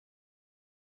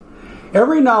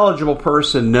Every knowledgeable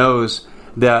person knows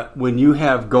that when you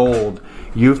have gold,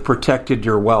 you've protected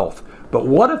your wealth. But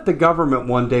what if the government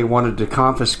one day wanted to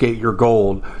confiscate your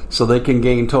gold so they can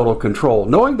gain total control,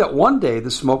 knowing that one day the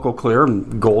smoke will clear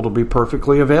and gold will be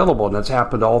perfectly available, and that's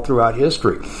happened all throughout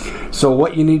history. So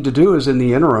what you need to do is, in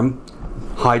the interim,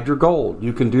 hide your gold.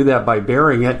 You can do that by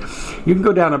burying it. You can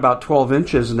go down about 12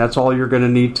 inches, and that's all you're going to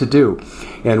need to do.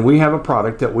 And we have a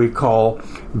product that we call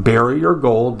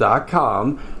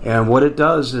buryyourgold.com, and what it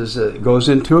does is it goes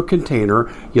into a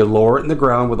container. You lower it in the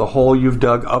ground with a hole you've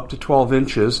dug up to 12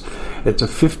 inches. It's a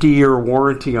 50-year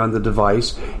warranty on the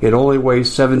device. It only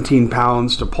weighs 17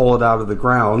 pounds to pull it out of the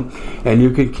ground, and you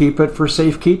can keep it for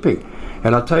safekeeping.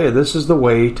 And I'll tell you, this is the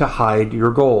way to hide your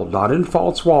gold, not in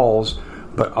false walls,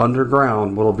 but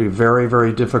underground. Will be very,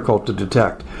 very difficult to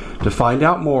detect. To find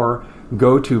out more,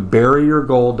 go to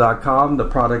buryyourgold.com. The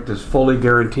product is fully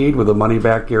guaranteed with a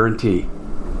money-back guarantee.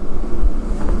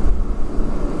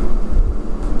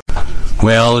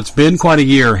 Well, it's been quite a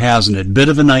year, hasn't it? Bit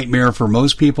of a nightmare for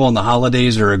most people, and the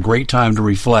holidays are a great time to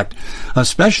reflect,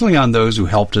 especially on those who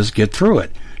helped us get through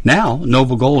it. Now,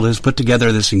 Noble Gold has put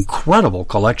together this incredible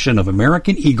collection of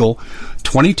American Eagle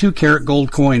 22-karat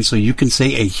gold coins, so you can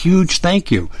say a huge thank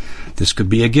you. This could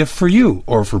be a gift for you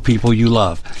or for people you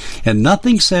love. And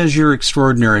nothing says you're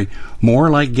extraordinary more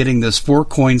like getting this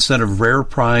 4-coin set of rare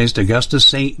prized Augusta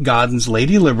St. Gaudens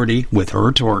Lady Liberty with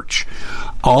her torch.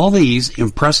 All these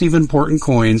impressive, important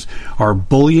coins are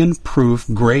bullion-proof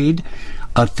grade,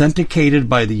 authenticated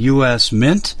by the U.S.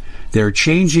 Mint. They're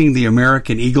changing the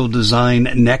American Eagle design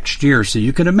next year, so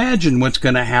you can imagine what's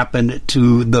going to happen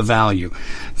to the value.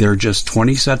 There are just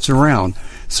 20 sets around,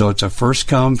 so it's a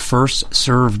first-come,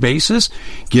 first-served basis.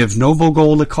 Give Noble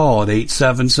Gold a call at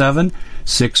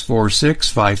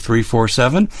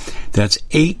 877-646-5347. That's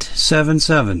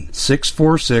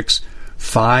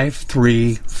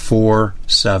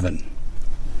 877-646-5347.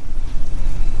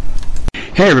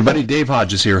 Hey everybody, Dave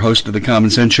Hodges here, host of The Common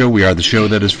Sense Show. We are the show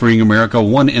that is freeing America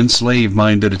one enslaved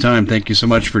mind at a time. Thank you so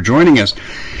much for joining us.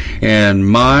 And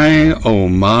my, oh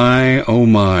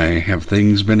my, have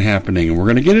things been happening. And we're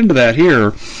going to get into that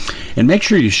here. And make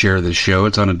sure you share this show.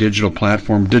 It's on a digital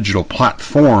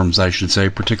platforms, I should say,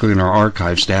 particularly in our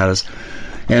archive status.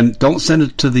 And don't send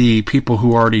it to the people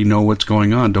who already know what's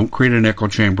going on. Don't create an echo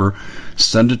chamber.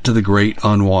 Send it to the great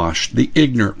unwashed, the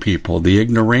ignorant people, the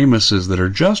ignoramuses that are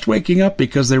just waking up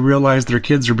because they realize their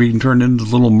kids are being turned into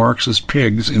little Marxist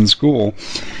pigs in school.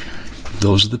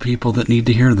 Those are the people that need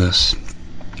to hear this.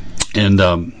 And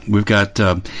we've got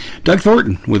Doug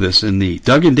Thornton with us in the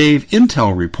Doug and Dave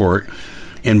Intel Report.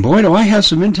 And boy, do I have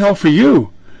some intel for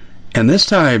you. And this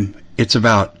time, it's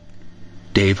about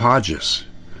Dave Hodges.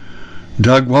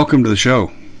 Doug, welcome to the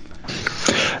show.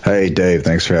 Hey, Dave.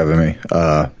 Thanks for having me.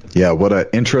 Yeah, what an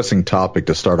interesting topic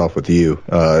to start off with you.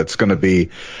 It's going to be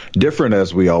different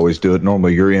as we always do it.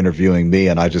 Normally, you're interviewing me,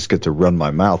 and I just get to run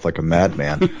my mouth like a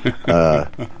madman.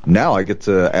 Now I get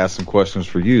to ask some questions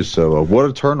for you. So what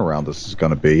a turnaround this is going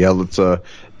to be. Yeah, let's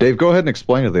Dave, go ahead and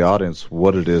explain to the audience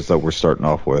what it is that we're starting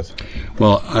off with.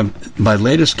 Well, by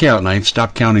latest count, and I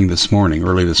stopped counting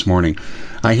early this morning,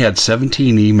 I had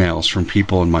 17 emails from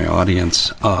people in my audience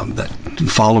that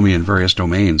follow me in various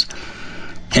domains.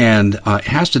 And it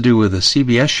has to do with a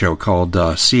CBS show called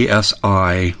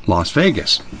CSI Las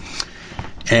Vegas.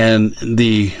 And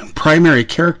the primary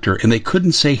character, and they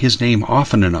couldn't say his name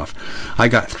often enough. I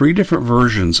got 3 different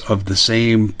versions of the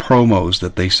same promos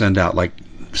that they send out, like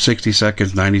 60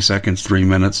 seconds, 90 seconds, 3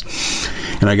 minutes.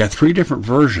 And I got 3 different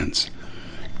versions.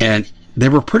 And they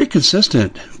were pretty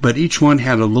consistent, but each one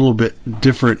had a little bit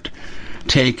different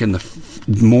take, and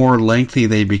the more lengthy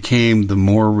they became, the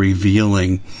more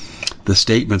revealing the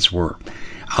statements were.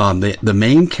 The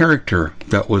main character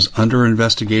that was under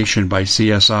investigation by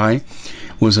CSI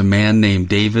was a man named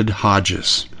David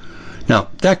Hodges. Now,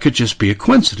 that could just be a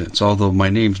coincidence, although my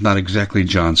name's not exactly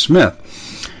John Smith.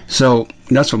 So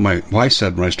that's what my wife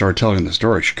said when I started telling the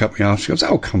story. She cut me off. She goes,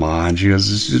 "Oh, come on." She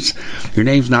goes, "Your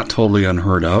name's not totally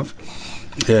unheard of."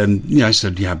 And I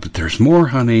said, "Yeah, but there's more,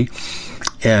 honey."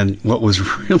 And what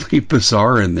was really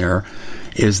bizarre in there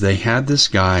is they had this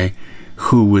guy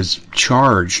who was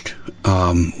charged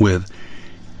with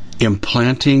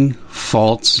implanting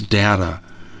false data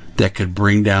that could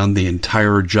bring down the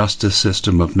entire justice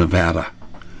system of Nevada.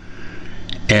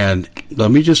 And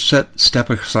let me just step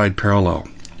aside parallel.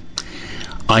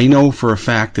 I know for a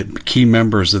fact that key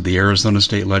members of the Arizona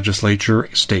State Legislature,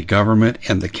 state government,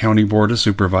 and the County Board of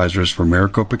Supervisors for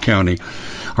Maricopa County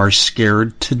are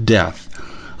scared to death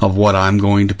of what I'm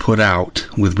going to put out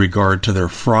with regard to their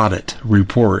fraudit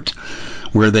report,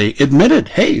 where they admitted,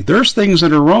 hey, there's things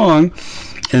that are wrong,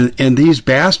 And these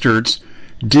bastards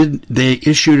they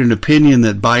issued an opinion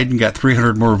that Biden got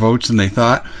 300 more votes than they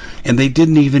thought, and they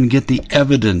didn't even get the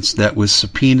evidence that was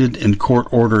subpoenaed and court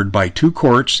ordered by 2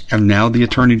 courts and now the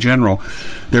Attorney General.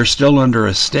 They're still under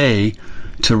a stay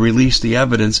to release the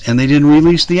evidence, and they didn't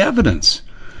release the evidence.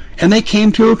 And they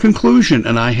came to a conclusion,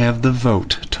 and I have the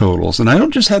vote totals. And I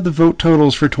don't just have the vote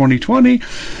totals for 2020.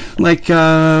 Like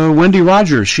Wendy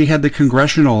Rogers, she had the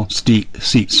congressional seat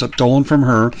stolen from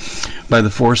her by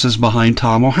the forces behind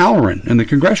Tom O'Halloran in the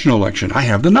congressional election. I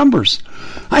have the numbers.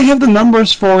 I have the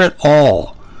numbers for it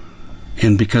all.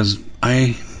 And because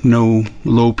I know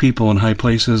low people in high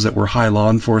places that were high law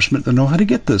enforcement that know how to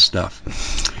get this stuff.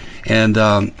 And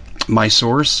my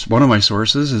source, one of my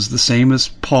sources, is the same as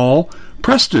Paul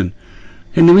Preston.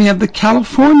 And then we have the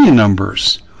California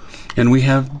numbers. And we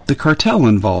have the cartel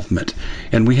involvement.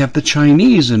 And we have the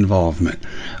Chinese involvement.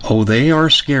 Oh, they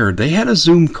are scared. They had a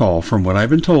Zoom call, from what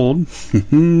I've been told.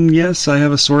 Yes, I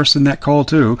have a source in that call,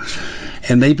 too.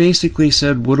 And they basically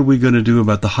said, what are we going to do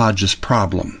about the Hodges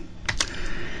problem?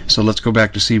 So let's go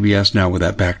back to CBS now with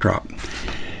that backdrop.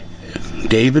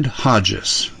 David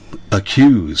Hodges,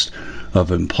 accused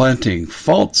of implanting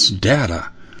false data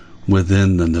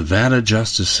within the Nevada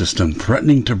justice system,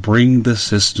 threatening to bring the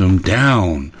system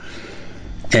down.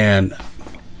 And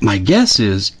my guess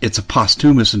is it's a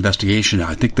posthumous investigation.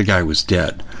 I think the guy was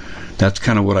dead. That's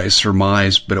kind of what I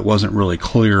surmised, but it wasn't really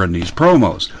clear in these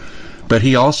promos. But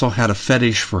he also had a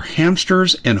fetish for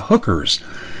hamsters and hookers.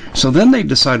 So then they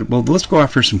decided, well, let's go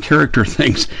after some character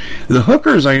things. The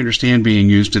hookers, I understand, being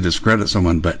used to discredit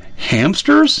someone, but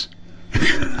hamsters?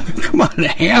 Come on, a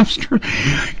hamster.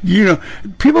 You know,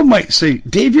 people might say,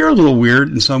 Dave, you're a little weird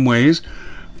in some ways,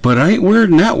 but I ain't weird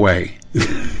in that way.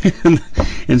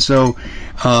 And so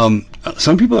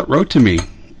some people that wrote to me,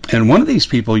 and one of these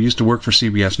people used to work for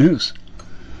CBS News,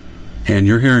 and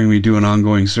you're hearing me do an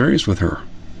ongoing series with her.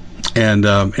 And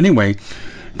anyway,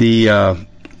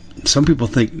 some people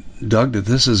think, Doug, that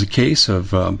this is a case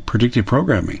of predictive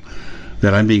programming,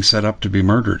 that I'm being set up to be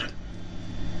murdered.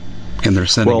 And they're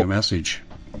sending a message.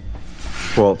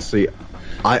 Well, see,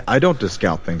 I don't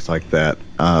discount things like that.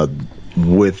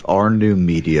 With our new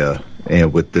media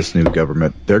and with this new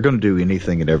government, they're going to do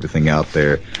anything and everything out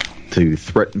there to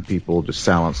threaten people, to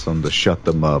silence them, to shut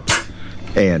them up,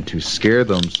 and to scare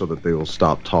them so that they will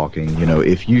stop talking. You know,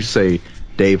 if you say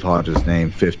Dave Hodges'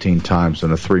 name 15 times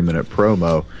in a 3-minute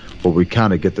promo, well, we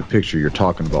kind of get the picture. You're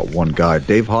talking about one guy.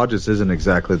 Dave Hodges isn't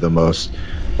exactly the most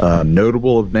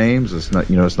notable of names. It's not,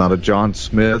 it's not a John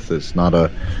Smith. It's not a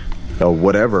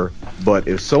whatever. But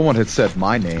if someone had said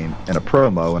my name in a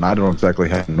promo, and I don't exactly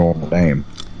have a normal name,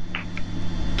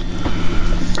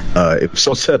 if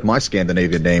someone said my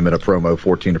Scandinavian name in a promo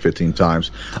 14 or 15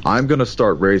 times, I'm going to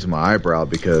start raising my eyebrow,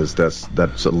 because that's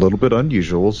a little bit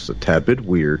unusual. It's a tad bit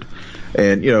weird.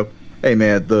 And, hey,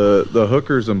 man, the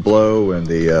hookers and blow and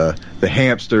the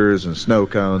hamsters and snow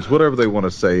cones, whatever they want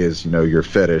to say is, your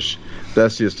fetish.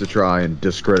 That's just to try and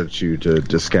discredit you, to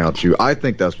discount you. I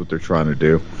think that's what they're trying to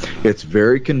do. It's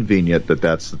very convenient that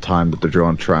that's the time that they're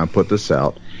going to try and put this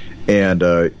out. And,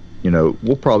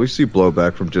 we'll probably see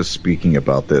blowback from just speaking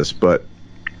about this, but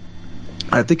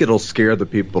I think it'll scare the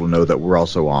people to know that we're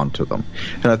also on to them.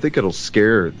 And I think it'll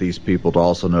scare these people to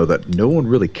also know that no one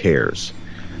really cares.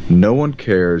 No one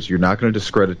cares. You're not going to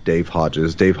discredit Dave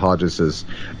Hodges. Dave Hodges has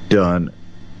done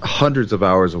hundreds of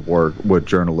hours of work with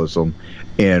journalism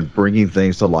and bringing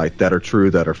things to light that are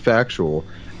true, that are factual,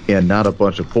 and not a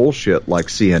bunch of bullshit like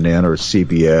CNN or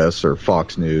CBS or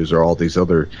Fox News or all these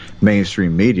other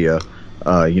mainstream media.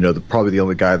 Probably the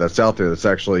only guy that's out there that's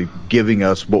actually giving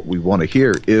us what we want to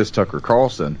hear is Tucker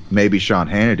Carlson, maybe Sean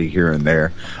Hannity here and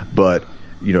there. But,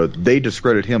 they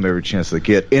discredit him every chance they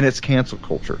get, and it's cancel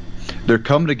culture. They're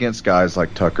coming against guys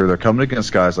like Tucker. They're coming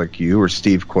against guys like you or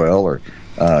Steve Quayle or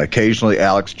occasionally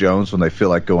Alex Jones when they feel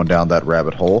like going down that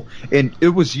rabbit hole. And it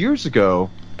was years ago,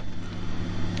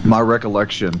 my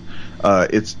recollection,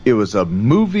 it was a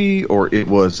movie or it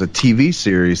was a TV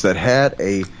series that had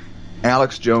a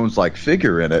Alex Jones-like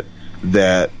figure in it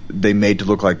that they made to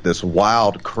look like this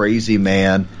wild, crazy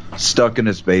man stuck in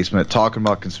his basement talking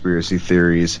about conspiracy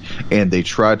theories, and they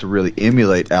tried to really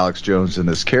emulate Alex Jones in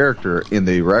this character, and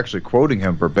they were actually quoting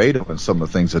him verbatim in some of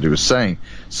the things that he was saying.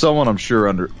 Someone I'm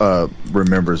sure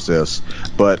remembers this,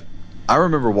 but I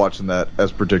remember watching that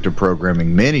as predictive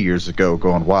programming many years ago,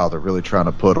 going, wow, they're really trying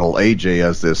to put old AJ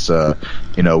as this,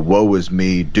 woe is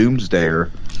me doomsdayer.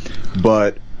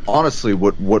 But honestly,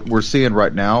 what we're seeing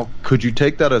right now, could you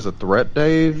take that as a threat,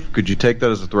 Dave? Could you take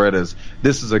that as a threat, as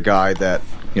this is a guy that,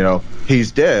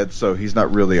 he's dead, so he's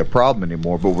not really a problem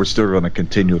anymore, but we're still going to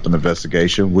continue with an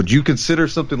investigation? Would you consider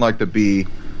something like to be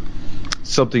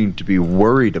something to be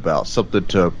worried about, something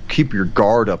to keep your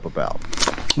guard up about.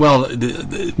 Well,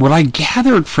 what I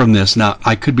gathered from this, now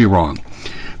I could be wrong,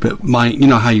 but you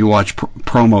know how you watch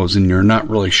promos and you're not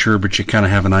really sure, but you kind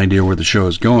of have an idea where the show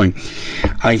is going.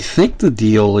 I think the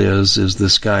deal is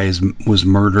this guy was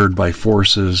murdered by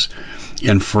forces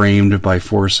and framed by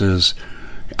forces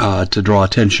to draw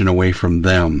attention away from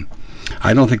them.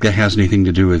 I don't think that has anything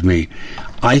to do with me.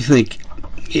 I think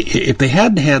if they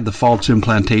hadn't had the false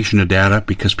implantation of data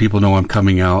because people know I'm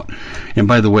coming out, and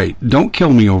by the way, don't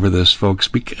kill me over this, folks,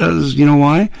 because you know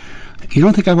why? You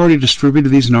don't think I've already distributed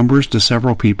these numbers to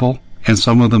several people, and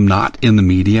some of them not in the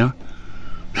media?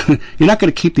 You're not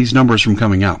going to keep these numbers from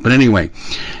coming out. But anyway,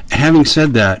 having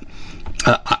said that,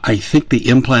 I think the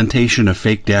implantation of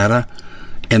fake data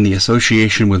and the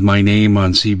association with my name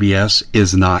on CBS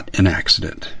is not an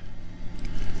accident.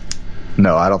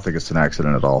 No, I don't think it's an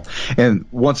accident at all. And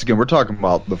once again, we're talking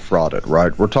about the frauded,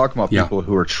 right? We're talking about people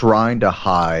who are trying to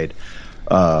hide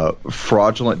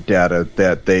fraudulent data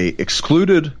that they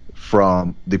excluded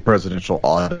from the presidential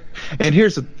audit. And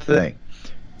here's the thing.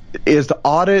 Is the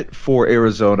audit for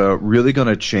Arizona really going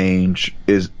to change?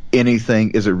 Is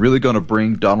it really going to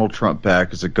bring Donald Trump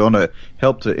back? Is it going to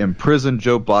help to imprison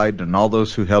Joe Biden and all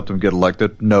those who helped him get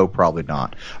elected? No, probably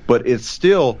not. But it's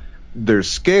still, they're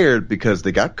scared because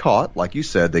they got caught. Like you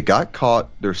said, they got caught.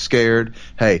 They're scared.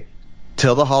 Hey,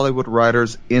 tell the Hollywood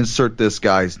writers, insert this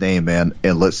guy's name in,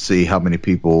 and let's see how many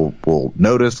people will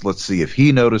notice. Let's see if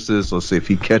he notices. Let's see if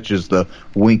he catches the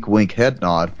wink, wink, head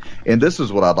nod. And this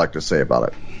is what I'd like to say about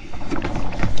it.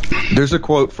 There's a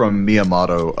quote from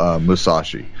Miyamoto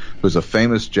Musashi, who's a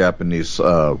famous Japanese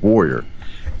warrior,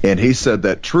 and he said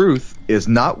that truth is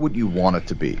not what you want it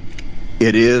to be.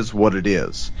 It is what it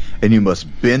is, and you must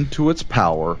bend to its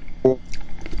power or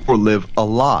live a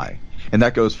lie. And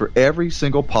that goes for every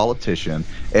single politician,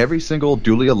 every single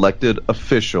duly elected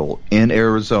official in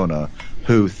Arizona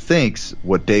who thinks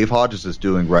what Dave Hodges is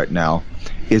doing right now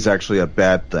is actually a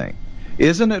bad thing.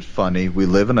 Isn't it funny we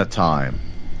live in a time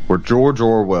where George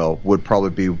Orwell would probably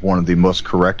be one of the most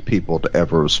correct people to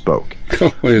ever have spoke?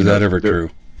 Is that ever true?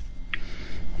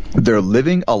 They're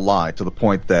living a lie to the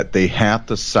point that they have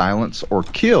to silence or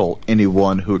kill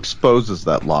anyone who exposes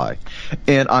that lie.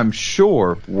 And I'm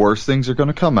sure worse things are going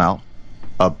to come out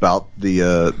about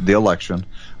the election.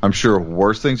 I'm sure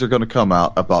worse things are going to come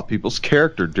out about people's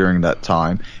character during that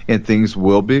time, and things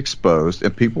will be exposed,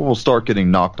 and people will start getting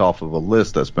knocked off of a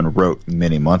list that's been wrote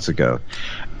many months ago.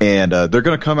 And they're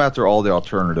going to come after all the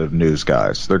alternative news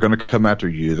guys. They're going to come after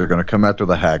you. They're going to come after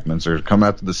the Hagmans. They're going to come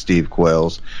after the Steve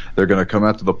Quells. They're going to come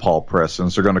after the Paul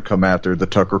Pressons. They're going to come after the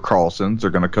Tucker Carlsons. They're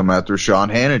going to come after Sean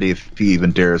Hannity if he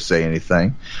even dares say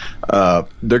anything.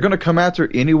 They're going to come after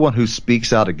anyone who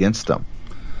speaks out against them.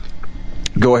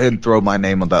 Go ahead and throw my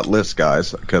name on that list,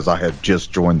 guys, because I have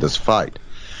just joined this fight.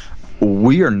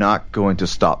 We are not going to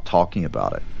stop talking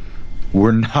about it.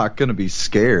 We're not going to be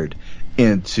scared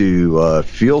into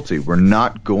fealty. We're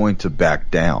not going to back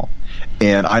down.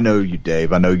 And I know you,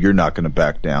 Dave. I know you're not going to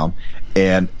back down.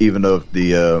 And even though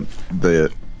the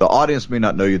audience may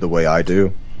not know you the way I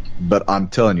do, but I'm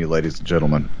telling you, ladies and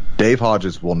gentlemen, Dave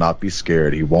Hodges will not be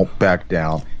scared. He won't back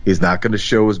down. He's not going to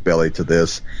show his belly to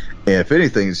this. And if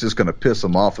anything, it's just going to piss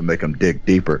him off and make him dig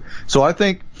deeper. So I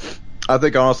think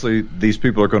honestly, these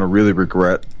people are going to really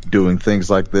regret doing things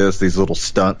like this, these little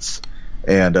stunts.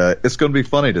 And it's going to be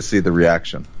funny to see the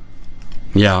reaction.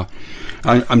 Yeah.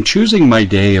 I'm choosing my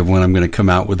day of when I'm going to come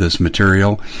out with this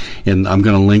material, and I'm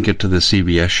going to link it to the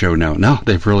CBS show now. Now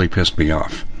they've really pissed me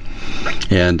off.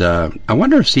 And I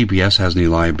wonder if CBS has any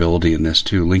liability in this,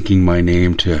 too, linking my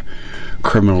name to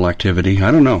criminal activity.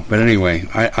 I don't know. But anyway,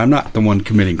 I'm not the one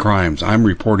committing crimes. I'm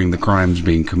reporting the crimes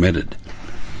being committed.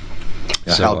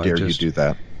 Yeah, so how dare you do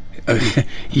that?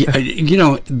 You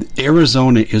know,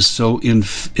 Arizona is so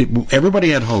everybody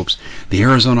had hopes. The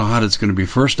Arizona audit's going to be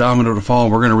first domino to fall.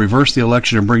 We're going to reverse the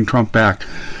election and bring Trump back.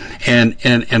 And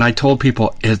I told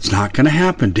people, it's not going to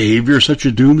happen. Dave, you're such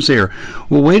a doomsayer.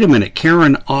 Well, wait a minute.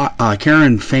 Karen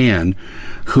Fann,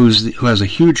 who has a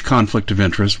huge conflict of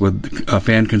interest with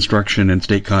fan construction and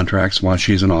state contracts while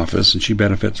she's in office, and she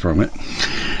benefits from it.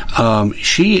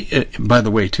 She, by the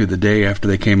way, too, the day after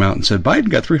they came out and said Biden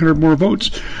got 300 more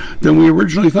votes than we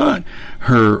originally thought,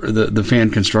 the fan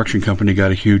construction company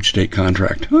got a huge state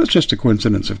contract. Well, it's just a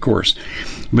coincidence, of course.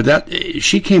 But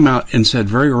she came out and said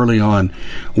very early on,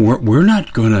 we're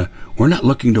not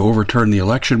looking to overturn the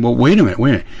election. Well, wait a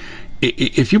minute.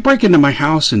 If you break into my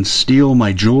house and steal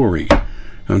my jewelry,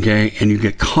 okay, and you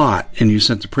get caught and you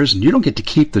sent to prison, you don't get to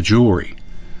keep the jewelry.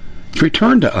 It's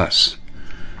returned to us.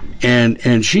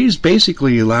 And she's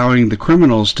basically allowing the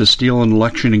criminals to steal an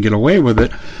election and get away with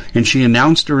it. And she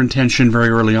announced her intention very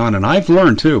early on. And I've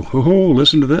learned, too.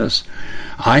 Listen to this.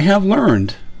 I have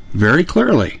learned very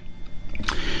clearly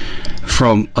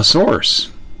from a source,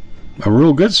 a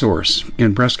real good source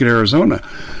in Prescott, Arizona,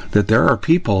 that there are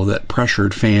people that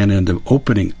pressured Fan into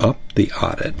opening up the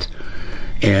audit.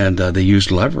 And they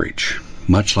used leverage,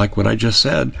 much like what I just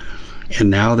said. And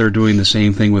now they're doing the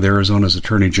same thing with Arizona's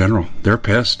Attorney General. They're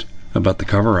pissed about the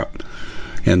cover-up.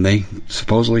 And they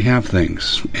supposedly have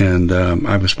things. And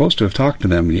I was supposed to have talked to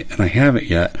them, and I haven't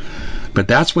yet. But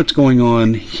that's what's going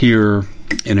on here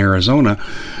in Arizona.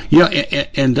 Yeah,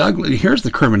 and Doug, here's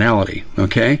the criminality,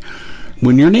 okay?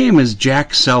 When your name is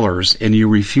Jack Sellers and you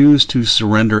refuse to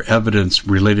surrender evidence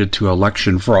related to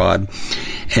election fraud,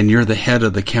 and you're the head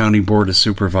of the County Board of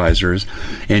Supervisors,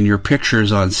 and your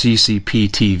picture's on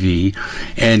CCP TV,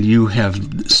 and you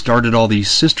have started all these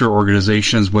sister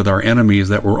organizations with our enemies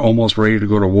that were almost ready to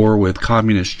go to war with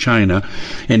Communist China,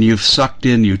 and you've sucked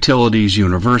in utilities,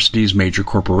 universities, major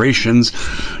corporations,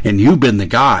 and you've been the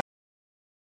guy.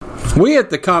 We at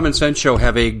the Common Sense Show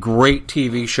have a great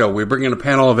TV show. We bring in a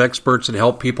panel of experts and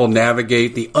help people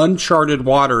navigate the uncharted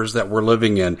waters that we're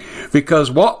living in.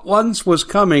 Because what once was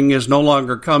coming is no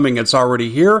longer coming. It's already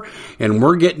here, and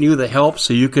we're getting you the help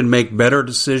so you can make better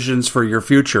decisions for your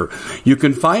future. You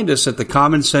can find us at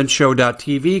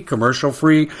thecommonsenseshow.tv,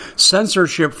 commercial-free,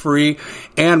 censorship-free,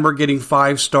 and we're getting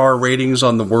 5-star ratings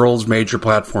on the world's major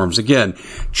platforms. Again,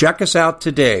 check us out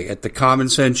today at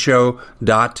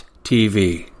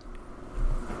thecommonsenseshow.tv.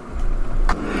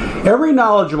 Every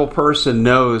knowledgeable person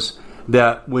knows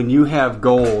that when you have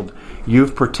gold,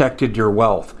 you've protected your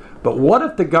wealth. But what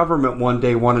if the government one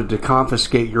day wanted to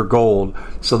confiscate your gold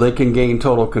so they can gain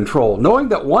total control, knowing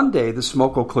that one day the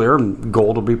smoke will clear and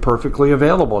gold will be perfectly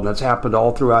available, and that's happened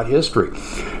all throughout history.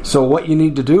 So what you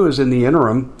need to do is, in the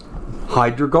interim,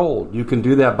 hide your gold. You can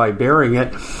do that by burying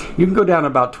it. You can go down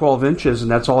about 12 inches, and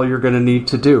that's all you're going to need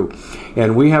to do.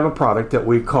 And we have a product that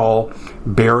we call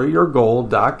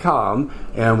buryyourgold.com,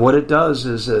 and what it does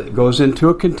is it goes into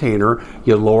a container.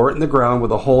 You lower it in the ground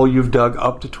with a hole you've dug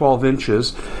up to 12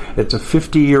 inches. It's a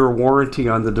 50-year warranty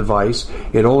on the device.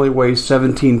 It only weighs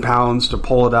 17 pounds to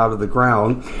pull it out of the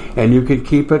ground, and you can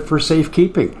keep it for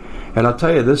safekeeping. And I'll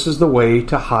tell you, this is the way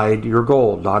to hide your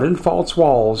gold, not in false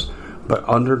walls, but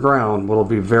underground. Will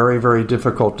be very, very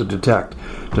difficult to detect.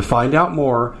 To find out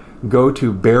more, go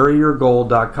to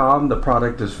buryyourgold.com. The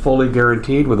product is fully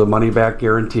guaranteed with a money-back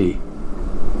guarantee.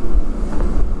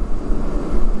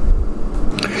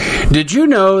 Did you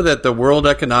know that the World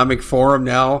Economic Forum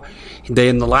now,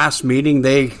 in the last meeting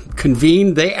they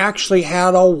convened, they actually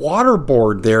had a water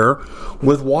board there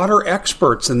with water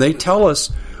experts, and they tell us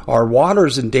our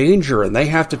water's in danger and they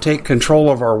have to take control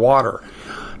of our water.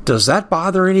 Does that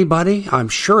bother anybody? I'm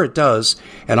sure it does.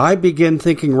 And I begin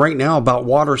thinking right now about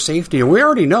water safety. And we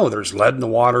already know there's lead in the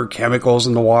water, chemicals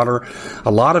in the water.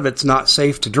 A lot of it's not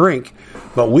safe to drink.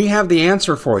 But we have the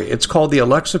answer for you. It's called the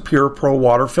Alexa Pure Pro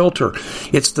Water Filter.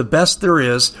 It's the best there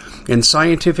is, and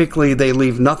scientifically they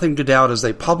leave nothing to doubt as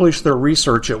they publish their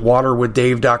research at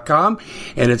waterwithdave.com,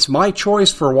 and it's my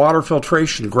choice for water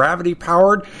filtration.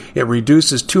 Gravity-powered, it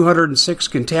reduces 206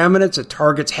 contaminants, it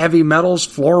targets heavy metals,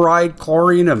 fluoride,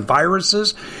 chlorine, and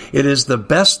viruses. It is the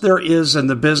best there is in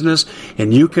the business,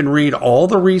 and you can read all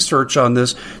the research on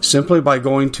this simply by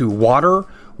going to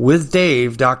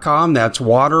waterwithdave.com. That's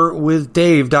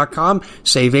waterwithdave.com.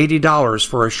 Save $80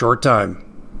 for a short time.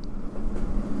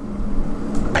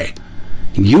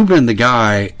 You've been the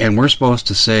guy, and we're supposed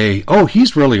to say, oh,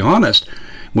 he's really honest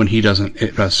when he doesn't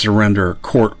surrender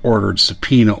court-ordered,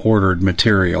 subpoena-ordered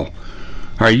material.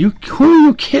 Who are you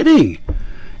kidding?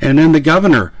 And then the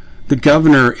governor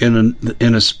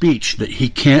in a speech that he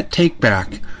can't take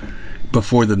back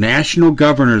before the National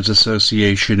Governors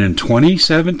Association in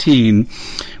 2017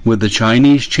 with the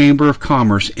Chinese Chamber of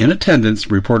Commerce in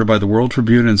attendance, reported by the World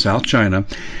Tribune in South China,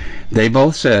 they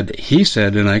both said, he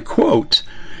said, and I quote,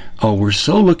 "Oh, we're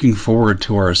so looking forward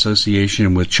to our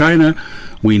association with China.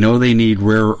 We know they need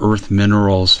rare earth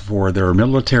minerals for their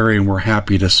military, and we're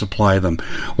happy to supply them."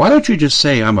 Why don't you just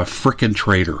say, I'm a frickin'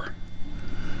 traitor?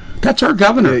 That's our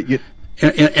governor.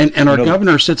 And our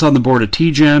governor sits on the board of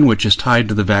TGen, which is tied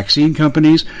to the vaccine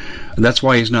companies. That's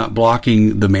why he's not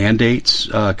blocking the mandates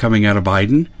coming out of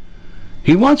Biden.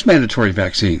 He wants mandatory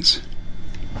vaccines.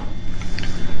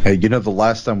 Hey, the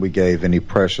last time we gave any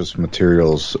precious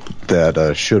materials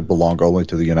that should belong only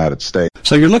to the United States.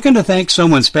 So you're looking to thank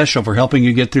someone special for helping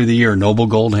you get through the year. Noble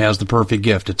Gold has the perfect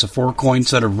gift. It's a 4-coin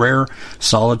set of rare,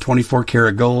 solid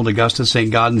 24-karat gold Augusta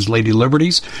St. Gaudens Lady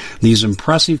Liberties. These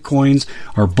impressive coins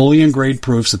are bullion-grade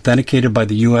proofs authenticated by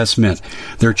the U.S. Mint.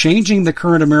 They're changing the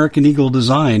current American Eagle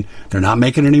design. They're not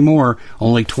making any more.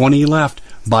 Only 20 left.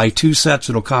 Buy 2 sets.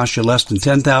 It'll cost you less than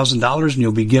 $10,000, and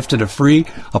you'll be gifted a free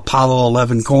Apollo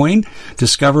 11 coin.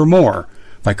 Discover more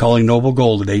by calling Noble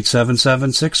Gold at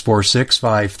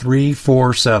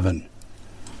 877-646-5347.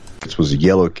 This was a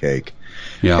yellow cake,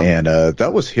 and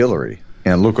that was Hillary.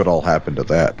 And look what all happened to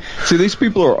that. See, these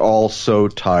people are all so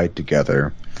tied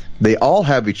together. They all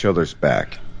have each other's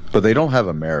back, but they don't have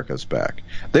America's back.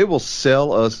 They will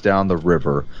sell us down the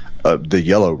river, the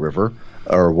Yellow River,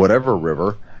 or whatever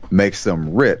river makes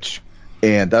them rich,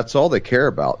 and that's all they care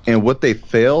about. And what they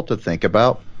fail to think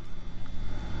about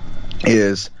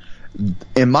is,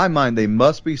 in my mind, they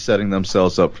must be setting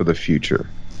themselves up for the future,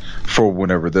 for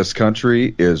whenever this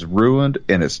country is ruined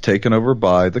and it's taken over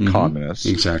by the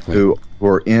communists, who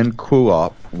are in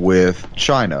co-op with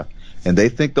China, and they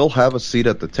think they'll have a seat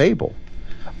at the table.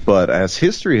 But as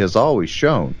history has always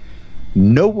shown,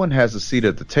 no one has a seat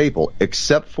at the table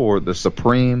except for the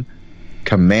supreme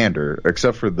commander,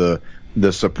 except for the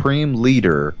supreme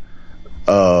leader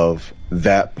of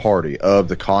that party, of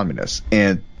the communists.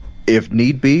 And if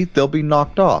need be, they'll be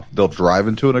knocked off. They'll drive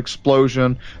into an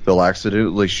explosion. They'll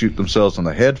accidentally shoot themselves in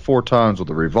the head 4 times with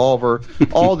a revolver.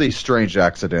 All these strange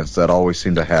accidents that always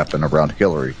seem to happen around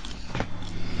Hillary.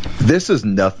 This is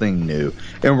nothing new,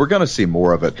 and we're going to see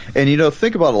more of it. And,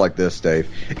 think about it like this, Dave.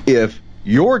 If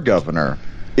your governor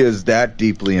is that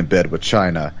deeply in bed with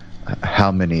China,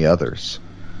 how many others?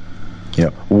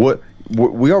 What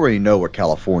we already know what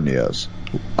California is.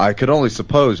 I could only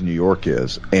suppose New York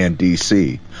is, and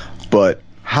D.C. But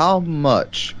how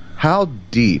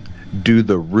deep do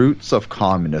the roots of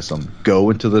communism go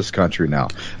into this country now?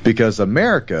 Because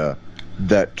America,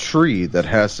 that tree that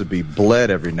has to be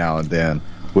bled every now and then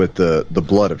with the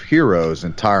blood of heroes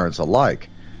and tyrants alike,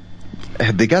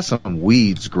 they got some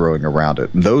weeds growing around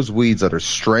it. And those weeds that are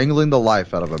strangling the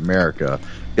life out of America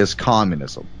is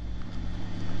communism.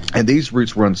 And these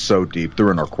roots run so deep.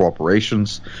 They're in our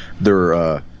corporations.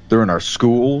 They're in our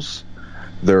schools.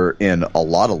 They're in a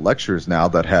lot of lectures now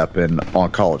that happen on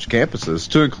college campuses,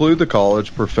 to include the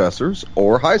college professors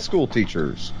or high school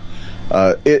teachers.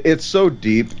 It's so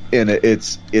deep, and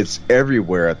it's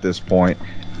everywhere at this point.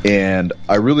 And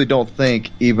I really don't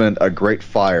think even a great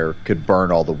fire could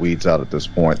burn all the weeds out at this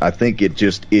point. I think it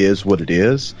just is what it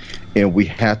is, and we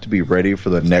have to be ready for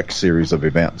the next series of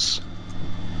events.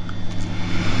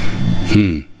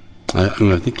 I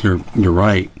think you're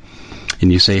right.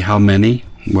 And you say how many?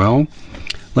 Well,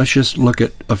 let's just look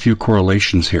at a few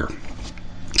correlations here.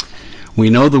 We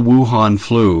know the Wuhan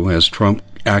flu, as Trump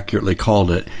accurately called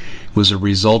it, was a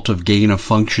result of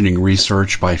gain-of-functioning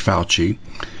research by Fauci.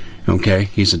 Okay,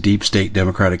 he's a deep state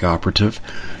Democratic operative.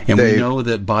 And we know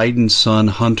that Biden's son,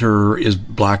 Hunter, is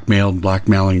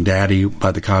blackmailing daddy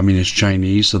by the communist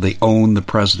Chinese, so they own the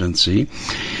presidency.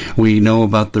 We know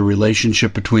about the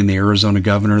relationship between the Arizona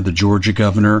governor, the Georgia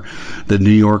governor, the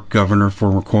New York governor,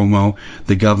 former Cuomo,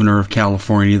 the governor of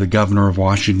California, the governor of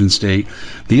Washington State.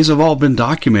 These have all been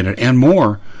documented, and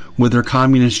more, with their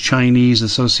communist Chinese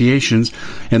associations.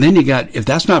 And then you got, if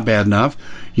that's not bad enough,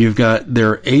 you've got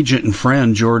their agent and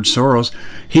friend, George Soros.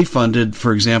 He funded,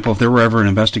 for example, if there were ever an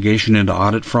investigation into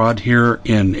audit fraud here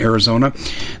in Arizona,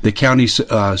 the county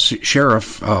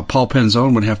sheriff, Paul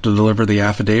Penzone, would have to deliver the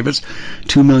affidavits.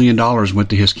 $2 million went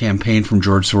to his campaign from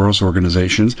George Soros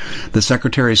organizations. The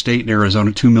Secretary of State in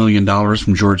Arizona, $2 million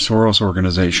from George Soros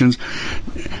organizations.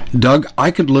 Doug,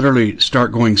 I could literally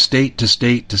start going state to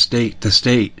state to state to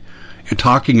state and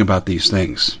talking about these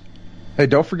things. Hey,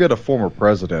 don't forget a former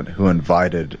president who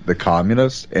invited the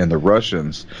communists and the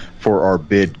Russians for our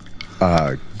big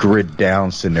grid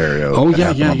down scenario. On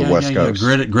the West Coast.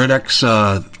 Grid X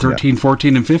 13,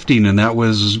 14, and 15, and that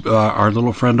was our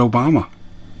little friend Obama.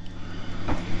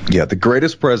 Yeah, the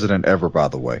greatest president ever, by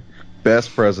the way.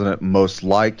 Best president, most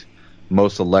liked,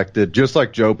 most elected, just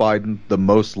like Joe Biden, the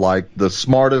most liked, the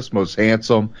smartest, most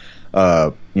handsome.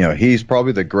 He's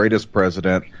probably the greatest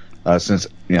president since,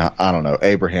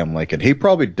 Abraham Lincoln. He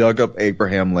probably dug up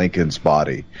Abraham Lincoln's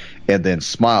body and then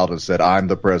smiled and said, "I'm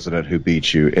the president who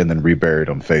beat you," and then reburied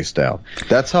him face down.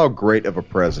 That's how great of a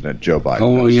president Joe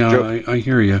Biden is. I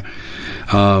hear you.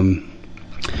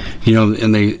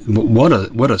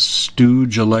 What a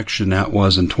stooge election that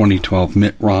was in 2012.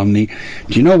 Mitt Romney.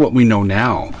 Do you know what we know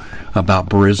now about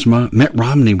Burisma? Mitt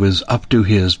Romney was up to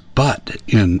his butt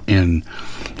in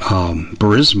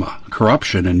Burisma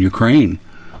corruption in Ukraine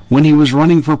when he was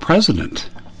running for president.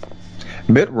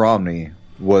 Mitt Romney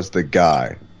was the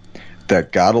guy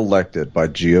that got elected by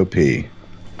GOP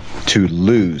to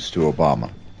lose to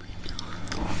Obama.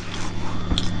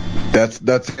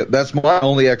 That's my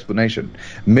only explanation.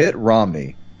 Mitt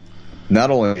Romney,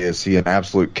 not only is he an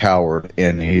absolute coward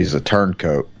and he's a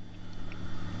turncoat,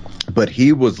 but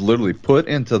he was literally put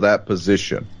into that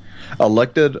position,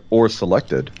 elected or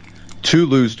selected, to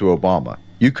lose to Obama.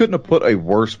 You couldn't have put a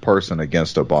worse person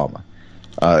against Obama.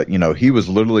 He was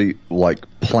literally like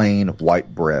plain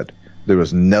white bread. There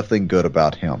was nothing good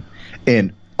about him.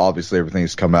 And obviously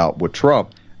everything's come out with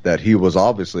Trump that he was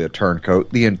obviously a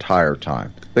turncoat the entire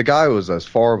time. The guy was as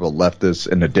far of a leftist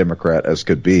and a Democrat as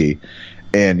could be.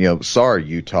 And, sorry,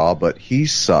 Utah, but he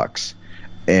sucks.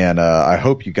 And I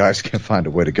hope you guys can find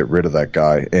a way to get rid of that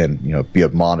guy and, be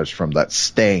admonished from that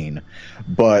stain.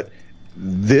 But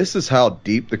this is how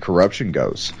deep the corruption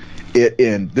goes.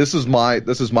 And this is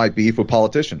my beef with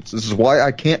politicians. This is why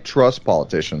I can't trust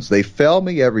politicians. They fail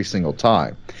me every single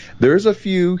time. There's a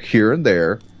few here and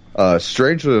there.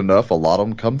 Strangely enough, a lot of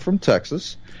them come from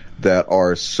Texas that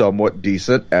are somewhat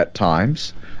decent at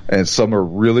times, and some are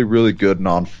really, really good and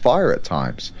on fire at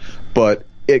times. But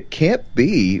it can't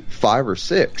be 5 or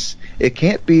 6. It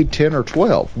can't be 10 or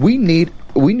 12. We need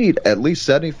at least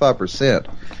 75%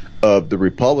 of the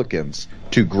Republicans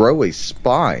to grow a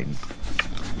spine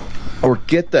or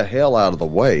get the hell out of the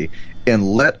way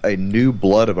and let a new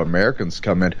blood of Americans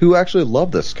come in who actually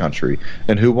love this country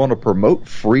and who want to promote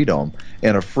freedom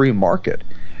and a free market.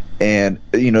 And,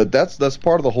 that's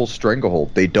part of the whole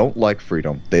stranglehold. They don't like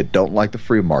freedom. They don't like the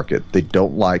free market. They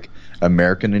don't like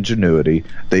American ingenuity.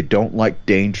 They don't like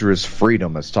dangerous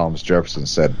freedom, as Thomas Jefferson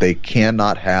said. They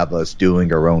cannot have us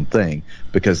doing our own thing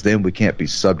because then we can't be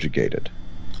subjugated.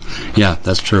 Yeah,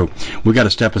 that's true. We got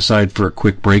to step aside for a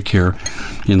quick break here.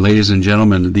 And ladies and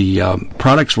gentlemen, the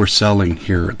products we're selling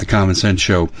here at the Common Sense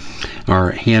Show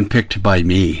are handpicked by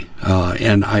me.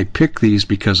 And I pick these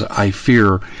because I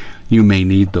fear you may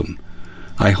need them.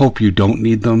 I hope you don't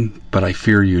need them, but I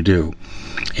fear you do.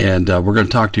 And we're going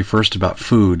to talk to you first about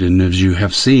food. And as you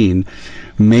have seen,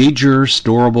 major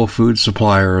storable food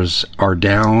suppliers are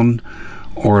down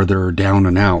or they're down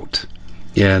and out.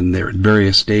 And they're at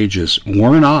various stages.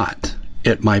 We're not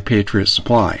at My Patriot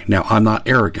Supply. Now, I'm not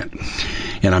arrogant,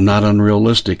 and I'm not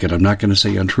unrealistic, and I'm not going to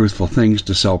say untruthful things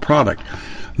to sell product,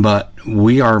 but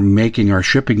we are making our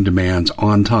shipping demands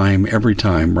on time, every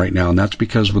time right now, and that's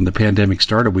because when the pandemic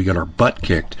started, we got our butt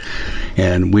kicked,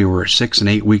 and we were 6 and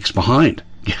 8 weeks behind,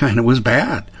 and it was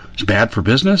bad. It was bad for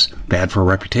business, bad for our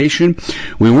reputation.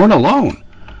 We weren't alone.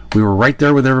 We were right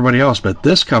there with everybody else, but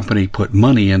this company put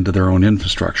money into their own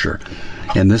infrastructure.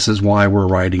 And this is why we're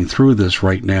riding through this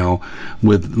right now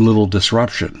with little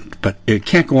disruption. But it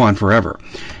can't go on forever.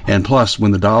 And plus,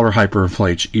 when the dollar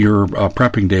hyperinflates, your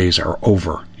prepping days are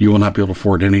over. You will not be able to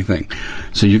afford anything.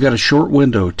 So you got a short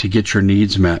window to get your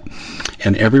needs met.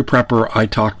 And every prepper I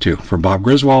talk to, from Bob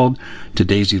Griswold to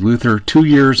Daisy Luther, 2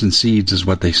 years in seeds is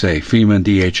what they say. FEMA and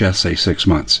DHS say 6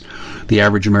 months. The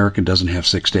average American doesn't have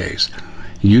 6 days.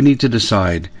 You need to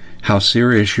decide how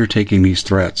serious you're taking these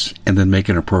threats and then make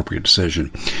an appropriate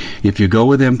decision. If you go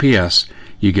with MPS,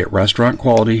 you get restaurant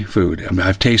quality food. I mean,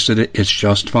 I've tasted it. It's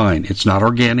just fine. It's not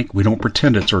organic. We don't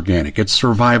pretend it's organic. It's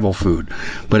survival food.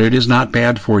 But it is not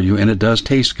bad for you, and it does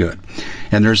taste good.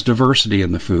 And there's diversity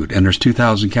in the food. And there's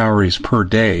 2,000 calories per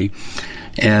day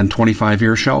and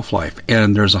 25-year shelf life.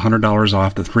 And there's $100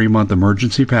 off the 3-month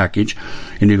emergency package.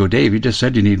 And you go, Dave, you just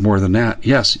said you need more than that.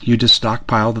 Yes, you just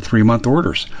stockpile the 3-month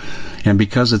orders. And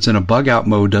because it's in a bug-out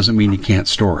mode doesn't mean you can't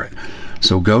store it.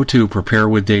 So go to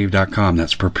preparewithdave.com.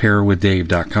 That's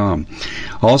preparewithdave.com.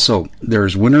 Also,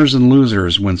 there's winners and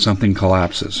losers when something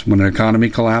collapses. When an economy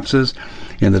collapses,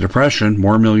 in the Depression,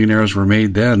 more millionaires were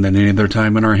made then than any other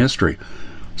time in our history.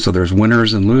 So there's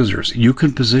winners and losers. You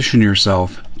can position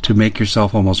yourself to make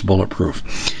yourself almost bulletproof.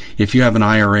 If you have an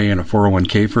IRA and a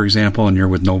 401k, for example, and you're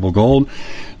with Noble Gold,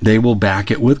 they will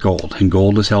back it with gold. And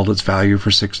gold has held its value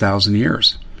for 6,000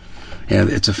 years. And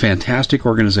it's a fantastic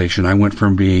organization. I went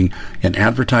from being an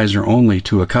advertiser only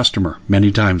to a customer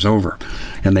many times over.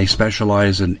 And they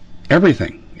specialize in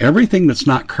everything. Everything that's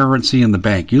not currency in the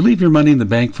bank. You leave your money in the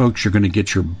bank, folks, you're going to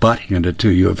get your butt handed to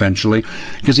you eventually,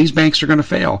 because these banks are going to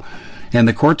fail. And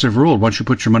the courts have ruled once you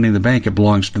put your money in the bank, it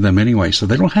belongs to them anyway, so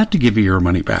they don't have to give you your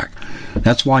money back.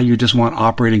 That's why you just want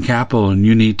operating capital, and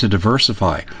you need to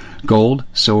diversify. Gold,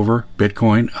 silver,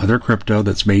 Bitcoin, other crypto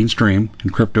that's mainstream,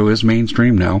 and crypto is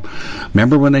mainstream now.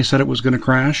 Remember when they said it was going to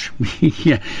crash?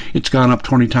 Yeah, it's gone up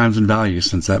 20 times in value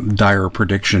since that dire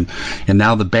prediction. And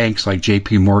now the banks like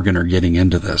JP Morgan are getting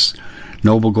into this.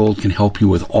 Noble Gold can help you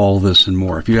with all this and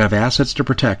more. If you have assets to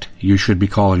protect, you should be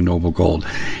calling Noble Gold.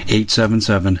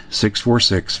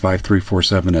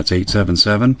 877-646-5347. That's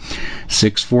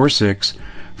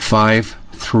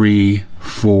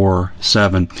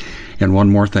 877-646-5347. And one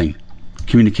more thing.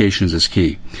 Communications is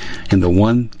key. And the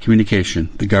one communication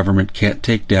the government can't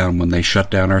take down when they shut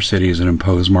down our cities and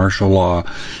impose martial law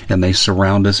and they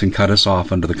surround us and cut us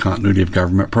off under the continuity of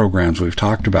government programs we've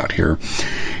talked about here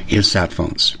is sat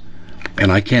phones.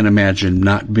 And I can't imagine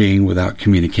not being without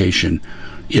communication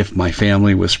if my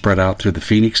family was spread out through the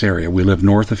Phoenix area. We live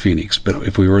north of Phoenix, but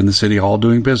if we were in the city all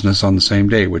doing business on the same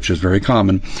day, which is very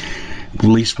common, at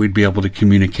least we'd be able to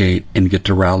communicate and get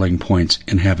to rallying points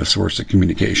and have a source of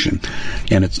communication.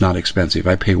 And it's not expensive.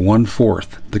 I pay 1/4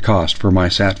 the cost for my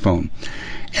sat phone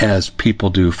as people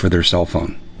do for their cell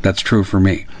phone. That's true for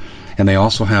me. And they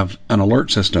also have an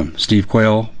alert system. Steve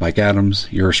Quayle, Mike Adams,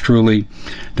 yours truly,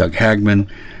 Doug Hagman,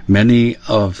 many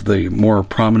of the more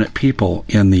prominent people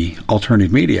in the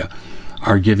alternative media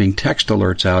are giving text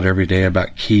alerts out every day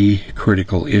about key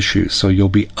critical issues. So you'll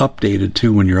be updated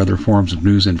too when your other forms of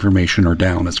news information are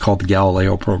down. It's called the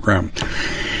Galileo program.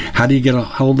 How do you get a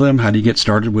hold of them? How do you get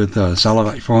started with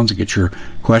satellite phones and get your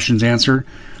questions answered?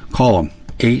 Call them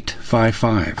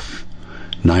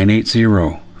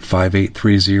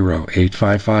 855-980-5830.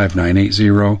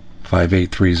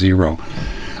 855-980-5830.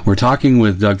 We're talking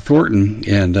with Doug Thornton,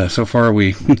 and so far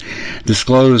we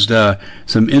disclosed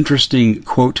some interesting,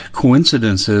 quote,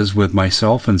 coincidences with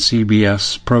myself and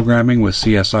CBS programming with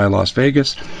CSI Las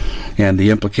Vegas, and the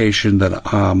implication that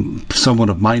someone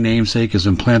of my namesake is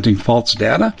implanting false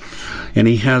data, and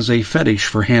he has a fetish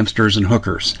for hamsters and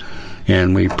hookers.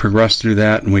 And we progressed through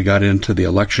that, and we got into the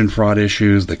election fraud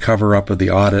issues, the cover-up of the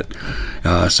audit,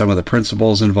 some of the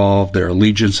principals involved, their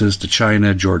allegiances to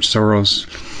China, George Soros,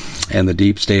 and the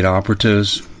deep state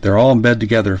operatives. They're all in bed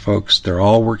together, folks. They're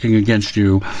all working against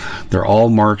you. They're all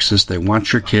Marxists. They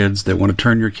want your kids. They want to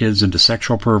turn your kids into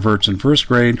sexual perverts in first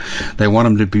grade. They want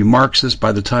them to be Marxists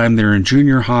by the time they're in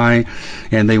junior high.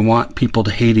 And they want people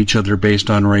to hate each other based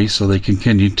on race so they can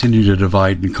continue to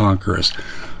divide and conquer us.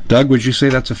 Doug, would you say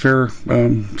that's a fair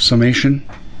summation?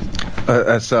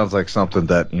 That sounds like something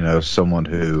that, someone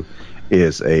who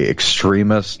is a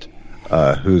extremist,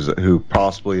 who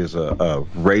possibly is a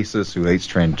racist who hates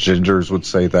transgenders would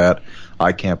say that.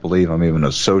 I can't believe I'm even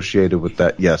associated with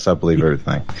that. Yes, I believe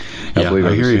everything. I believe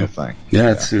every single thing.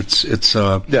 Yeah, it's.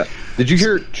 Yeah. Did you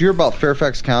hear about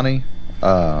Fairfax County?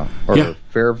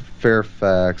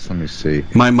 Fairfax. Let me see.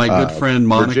 My good friend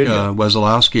Monica Virginia.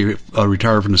 Wesolowski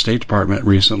retired from the State Department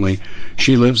recently.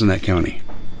 She lives in that county.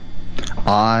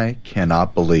 I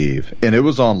cannot believe, and it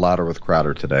was on Louder with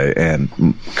Crowder today,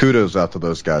 and kudos out to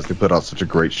those guys. They put out such a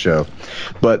great show.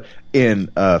 But in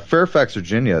Fairfax,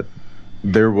 Virginia,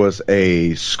 there was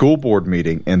a school board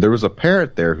meeting, and there was a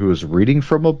parent there who was reading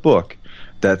from a book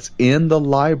that's in the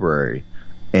library.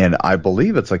 And I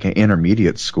believe it's like an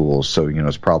intermediate school, so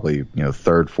it's probably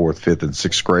 3rd, 4th, 5th, and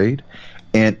 6th grade.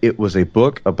 And it was a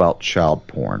book about child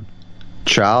porn,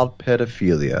 child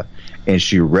pedophilia, and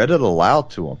she read it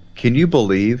aloud to them. Can you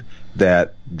believe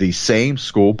that the same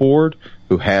school board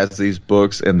who has these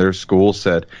books in their school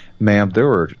said, "Ma'am, there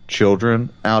are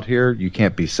children out here. You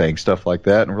can't be saying stuff like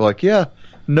that." And we're like, "Yeah,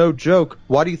 no joke.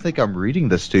 Why do you think I'm reading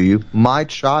this to you? My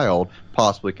child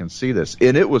possibly can see this."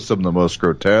 And it was some of the most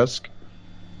grotesque,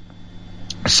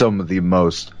 some of the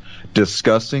most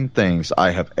disgusting things I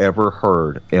have ever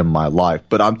heard in my life.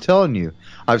 But I'm telling you,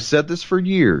 I've said this for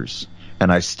years,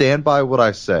 and I stand by what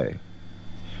I say.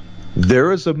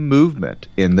 There is a movement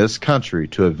in this country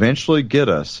to eventually get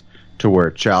us to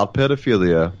where child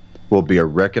pedophilia will be a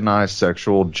recognized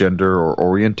sexual gender or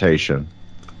orientation,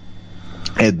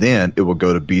 and then it will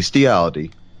go to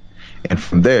bestiality, and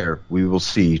from there we will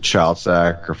see child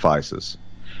sacrifices.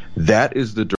 That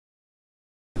is the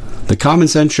The Common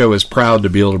Sense Show is proud to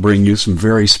be able to bring you some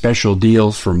very special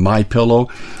deals from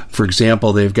MyPillow. For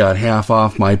example, they've got half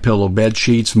off MyPillow bed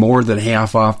sheets, more than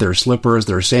half off their slippers,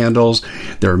 their sandals,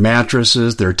 their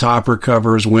mattresses, their topper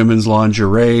covers, women's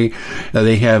lingerie.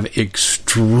 They have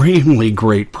extremely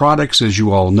great products, as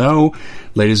you all know.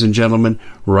 Ladies and gentlemen,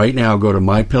 right now go to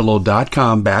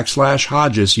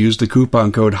mypillow.com/Hodges. Use the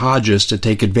coupon code Hodges to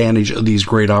take advantage of these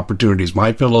great opportunities.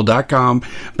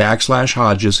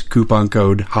 mypillow.com/Hodges, coupon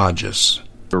code Hodges.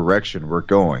 Direction we're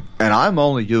going. And I'm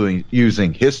only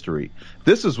using history.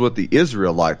 This is what the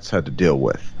Israelites had to deal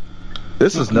with.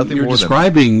 This is nothing You're more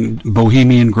describing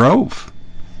Bohemian Grove.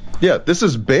 Yeah, this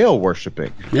is Baal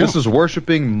worshiping. Yeah. This is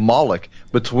worshiping Moloch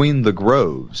between the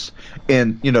groves.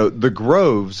 And, the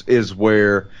groves is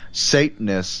where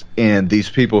Satanists and these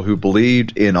people who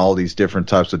believed in all these different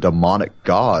types of demonic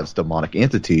gods, demonic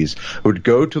entities, would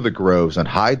go to the groves and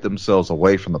hide themselves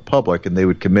away from the public, and they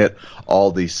would commit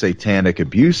all these satanic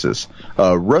abuses.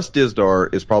 Russ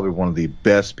Dizdar is probably one of the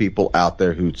best people out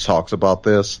there who talks about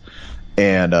this.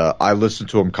 And I listen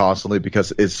to him constantly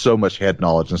because it's so much head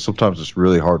knowledge, and sometimes it's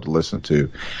really hard to listen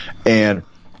to. And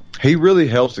he really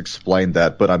helps explain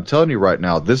that. But I'm telling you right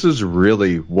now, this is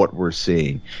really what we're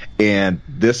seeing. And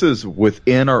this is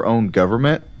within our own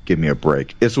government. Give me a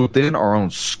break. It's within our own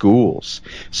schools.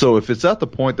 So if it's at the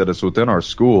point that it's within our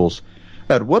schools,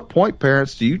 at what point,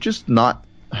 parents, do you just not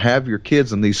have your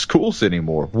kids in these schools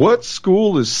anymore? What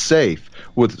school is safe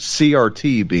with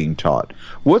CRT being taught?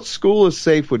 What school is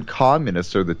safe when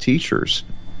communists are the teachers?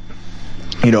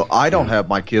 I don't have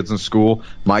my kids in school.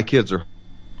 My kids are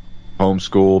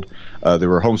homeschooled. They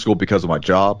were homeschooled because of my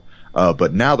job,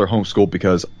 but now they're homeschooled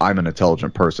because I'm an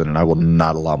intelligent person, and I will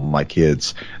not allow my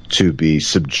kids to be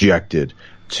subjected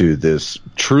to this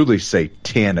truly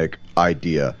satanic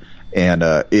idea. And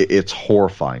it's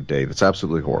horrifying, Dave. It's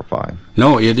absolutely horrifying.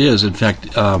 No, it is. In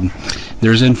fact,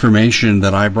 there's information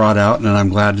that I brought out, and I'm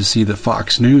glad to see that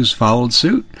Fox News followed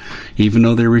suit, even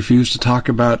though they refused to talk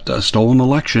about stolen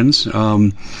elections.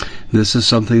 This is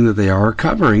something that they are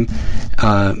covering.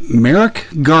 Merrick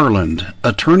Garland,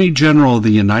 Attorney General of the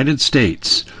United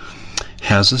States,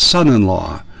 has a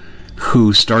son-in-law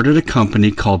who started a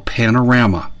company called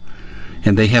Panorama.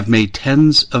 And they have made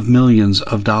tens of millions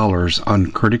of dollars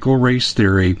on critical race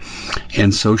theory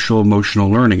and social emotional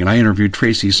learning. And I interviewed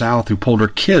Tracy South, who pulled her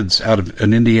kids out of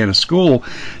an Indiana school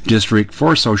district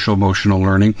for social emotional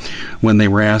learning when they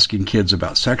were asking kids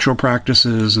about sexual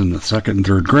practices in the second and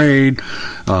third grade,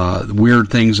 weird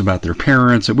things about their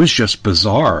parents. It was just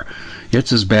bizarre.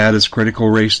 It's as bad as critical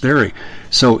race theory.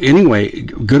 So anyway,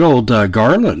 good old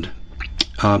Garland,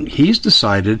 he's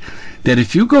decided that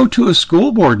if you go to a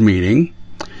school board meeting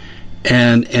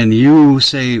and you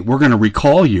say, we're going to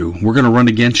recall you, we're going to run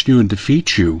against you and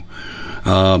defeat you,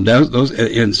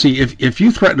 and see, if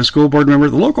you threaten a school board member,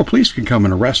 the local police can come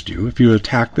and arrest you. If you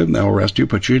attack them, they'll arrest you,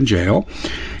 put you in jail.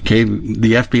 Okay,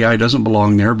 the FBI doesn't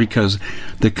belong there because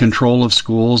the control of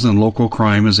schools and local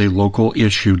crime is a local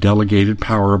issue, delegated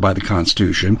power by the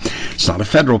Constitution. It's not a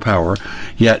federal power.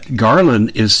 Yet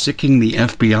Garland is sicking the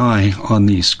FBI on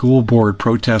the school board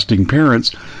protesting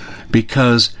parents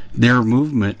because their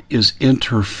movement is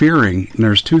interfering. And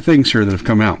there's two things here that have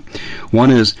come out. One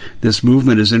is this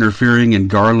movement is interfering in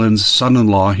Garland's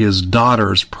son-in-law, his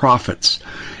daughter's profits.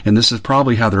 And this is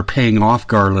probably how they're paying off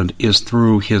Garland, is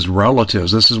through his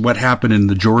relatives. This is what happened in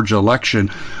the Georgia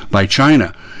election by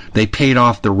China. They paid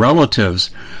off the relatives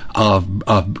of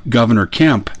Governor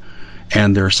Kemp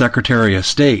and their Secretary of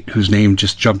State, whose name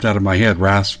just jumped out of my head,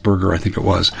 Rathsberger, I think it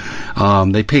was.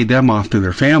 They paid them off through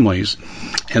their families,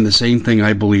 and the same thing,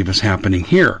 I believe, is happening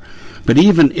here. But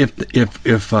even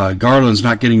if Garland's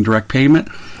not getting direct payment,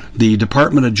 the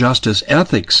Department of Justice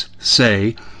ethics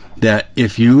say that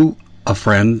if you, a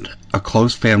friend, a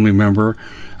close family member,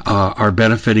 are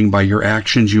benefiting by your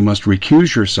actions, you must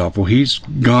recuse yourself. Well, he's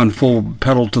gone full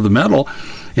pedal to the metal,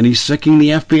 and he's sicking the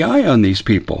FBI on these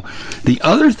people. The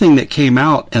other thing that came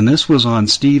out, and this was on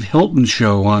Steve Hilton's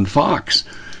show on Fox.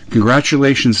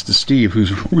 Congratulations to Steve,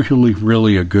 who's really,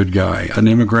 really a good guy, an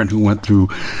immigrant who went through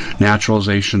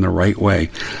naturalization the right way.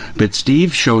 But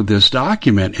Steve showed this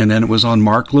document, and then it was on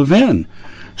Mark Levin.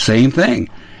 Same thing.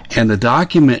 And the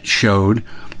document showed,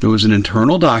 there was an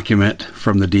internal document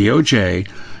from the DOJ,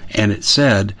 and it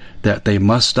said that they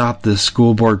must stop this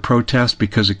school board protest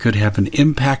because it could have an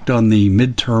impact on the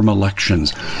midterm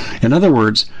elections. In other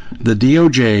words, the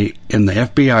DOJ and the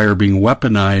FBI are being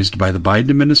weaponized by the Biden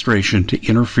administration to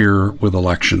interfere with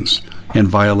elections and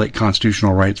violate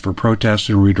constitutional rights for protest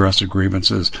and redress of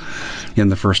grievances in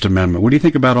the First Amendment. What do you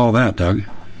think about all that, Doug?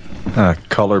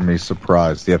 Color me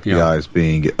surprised. The FBI is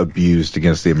being abused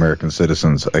against the American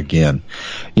citizens again.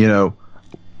 You know,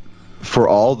 for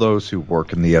all those who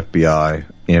work in the FBI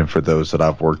and for those that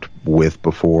I've worked with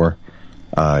before,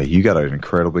 you got an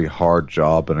incredibly hard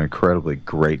job, an incredibly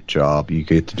great job. You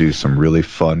get to do some really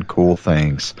fun, cool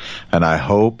things. And I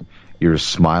hope you're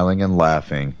smiling and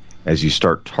laughing as you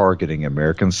start targeting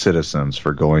American citizens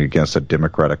for going against a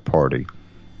Democratic Party.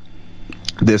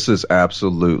 This is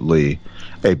absolutely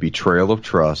a betrayal of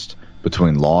trust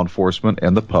between law enforcement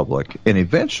and the public, and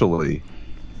eventually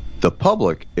the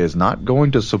public is not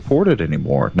going to support it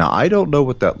anymore. Now, I don't know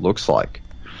what that looks like,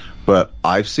 but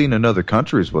I've seen in other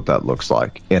countries what that looks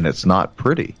like, and it's not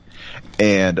pretty.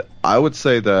 And I would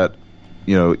say that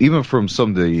even from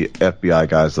some of the FBI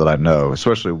guys that I know,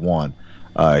 especially one,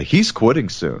 he's quitting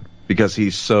soon because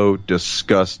he's so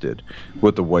disgusted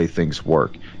with the way things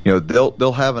work.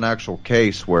 They'll have an actual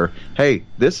case where, hey,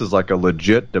 this is like a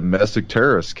legit domestic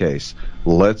terrorist case.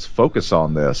 Let's focus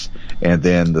on this. And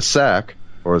then the SAC,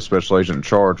 or the special agent in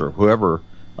charge, or whoever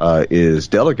is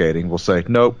delegating, will say,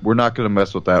 nope, we're not going to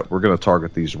mess with that. We're going to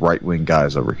target these right-wing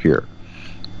guys over here.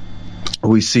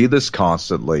 We see this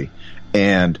constantly,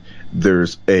 and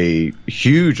there's a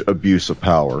huge abuse of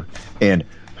power. And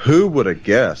who would have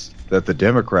guessed that the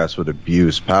Democrats would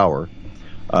abuse power?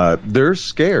 They're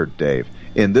scared, Dave.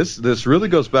 And this really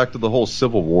goes back to the whole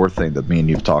Civil War thing that me and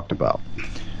you've talked about.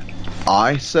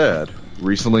 I said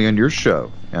recently on your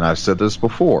show, and I've said this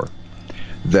before,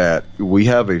 that we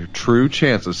have a true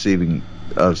chance of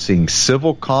seeing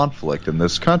civil conflict in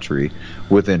this country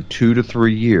within 2 to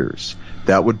 3 years.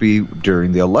 That would be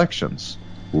during the elections.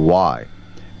 Why?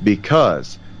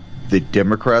 Because the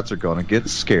Democrats are going to get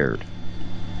scared.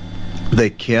 They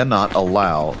cannot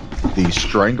allow the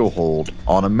stranglehold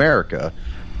on America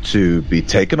to be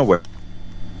taken away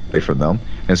from them,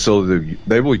 and so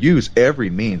they will use every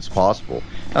means possible.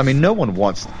 I mean, no one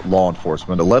wants law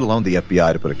enforcement, let alone the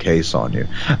FBI, to put a case on you,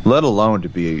 let alone to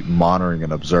be monitoring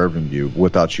and observing you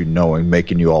without you knowing,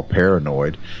 making you all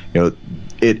paranoid.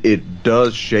 It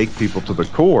does shake people to the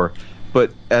core.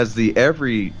 But as the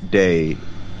everyday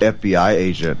FBI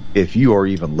agent, if you are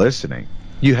even listening,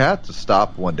 you have to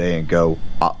stop one day and go,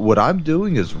 what I'm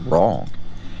doing is wrong.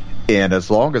 And as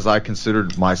long as I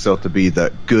considered myself to be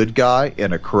the good guy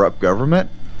in a corrupt government,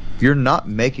 you're not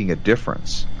making a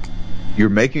difference. You're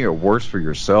making it worse for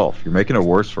yourself. You're making it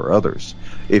worse for others.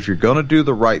 If you're going to do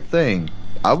the right thing,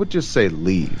 I would just say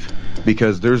leave,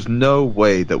 because there's no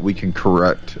way that we can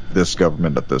correct this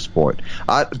government at this point.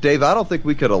 Dave, I don't think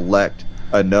we could elect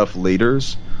enough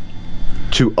leaders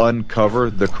to uncover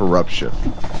the corruption.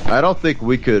 I don't think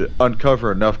we could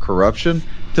uncover enough corruption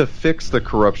to fix the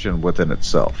corruption within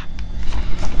itself.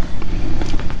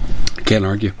 Can't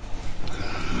argue.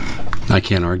 I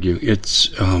can't argue.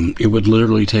 It would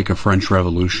literally take a French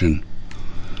Revolution,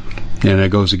 and it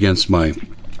goes against my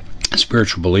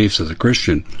spiritual beliefs as a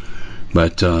Christian.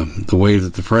 But the way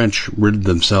that the French rid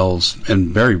themselves, and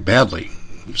very badly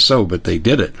so, but they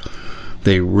did it.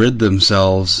 They rid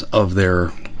themselves of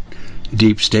their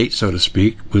deep state, so to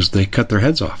speak, was they cut their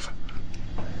heads off.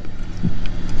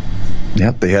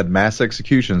 Yep, they had mass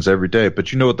executions every day,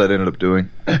 but you know what that ended up doing?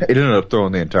 It ended up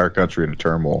throwing the entire country into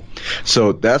turmoil.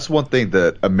 So that's one thing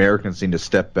that Americans need to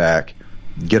step back,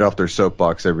 get off their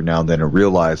soapbox every now and then, and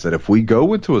realize that if we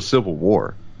go into a civil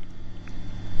war,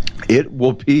 it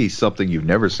will be something you've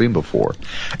never seen before.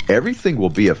 Everything will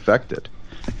be affected,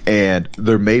 and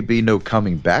there may be no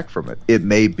coming back from it. It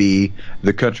may be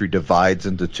the country divides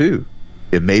into two.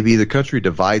 It may be the country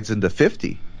divides into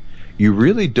 50. You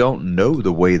really don't know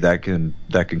the way that can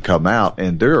come out,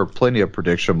 and there are plenty of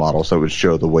prediction models that would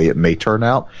show the way it may turn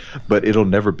out, but it'll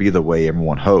never be the way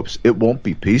everyone hopes. It won't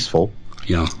be peaceful.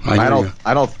 Yeah, I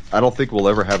don't think we'll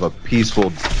ever have a peaceful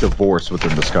divorce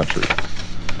within this country.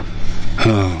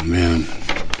 Oh man,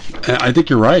 I think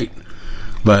you're right,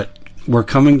 but we're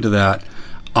coming to that.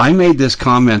 I made this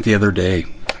comment the other day.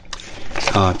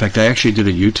 In fact, I actually did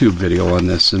a YouTube video on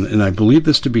this, and I believe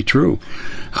this to be true.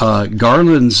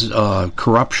 Garland's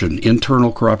corruption,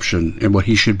 internal corruption, and what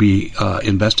he should be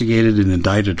investigated and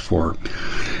indicted for,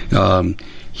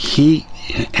 he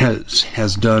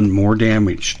has done more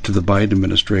damage to the Biden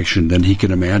administration than he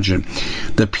can imagine.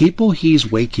 The people he's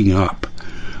waking up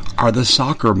are the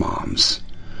soccer moms.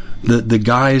 The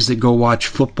guys that go watch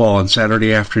football on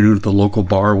Saturday afternoon at the local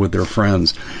bar with their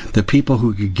friends, the people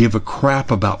who could give a crap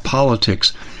about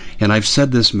politics. And I've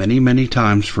said this many, many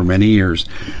times for many years.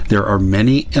 There are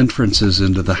many entrances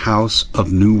into the house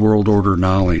of New World Order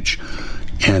knowledge.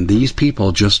 And these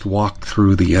people just walk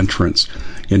through the entrance.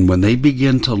 And when they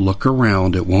begin to look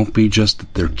around, it won't be just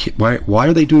that their kids. Why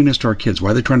are they doing this to our kids?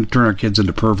 Why are they trying to turn our kids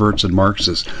into perverts and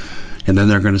Marxists? And then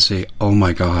they're going to say, oh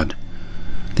my God,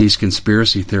 these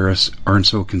conspiracy theorists aren't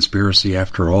so conspiracy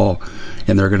after all,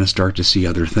 and they're going to start to see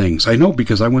other things. I know,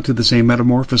 because I went through the same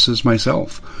metamorphosis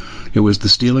myself. It was the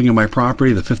stealing of my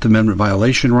property, the Fifth Amendment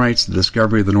violation rights, the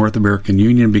discovery of the North American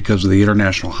Union because of the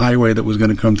international highway that was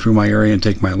going to come through my area and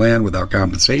take my land without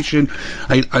compensation.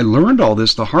 I learned all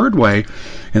this the hard way,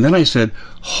 and then I said,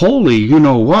 holy, you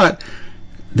know what?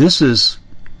 This is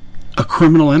a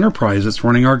criminal enterprise that's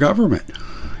running our government.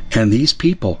 And these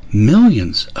people,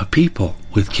 millions of people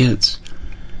with kids,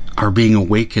 are being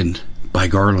awakened by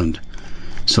Garland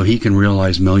so he can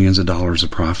realize millions of dollars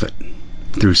of profit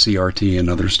through CRT and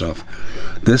other stuff.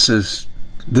 This is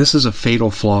This is a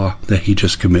fatal flaw that he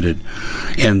just committed.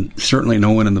 And certainly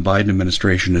no one in the Biden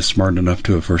administration is smart enough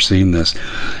to have foreseen this.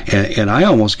 And I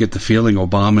almost get the feeling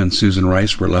Obama and Susan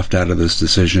Rice were left out of this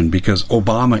decision because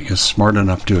Obama is smart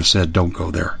enough to have said, don't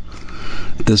go there.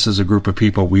 This is a group of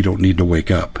people we don't need to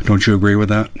wake up. Don't you agree with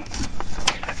that?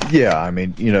 Yeah, I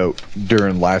mean,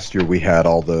 during last year we had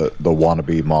all the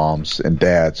wannabe moms and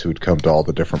dads who would come to all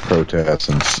the different protests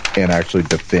and actually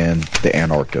defend the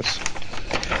anarchists.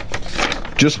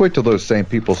 Just wait till those same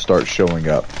people start showing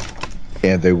up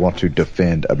and they want to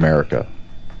defend America.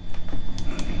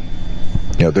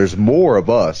 There's more of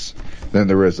us than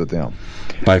there is of them.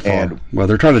 By far. Well,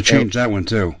 they're trying to change that one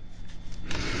too.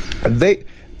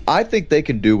 I think they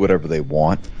can do whatever they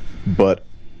want, but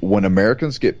when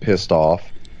Americans get pissed off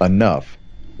enough,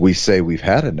 we say we've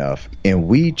had enough, and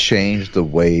we change the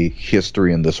way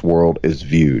history in this world is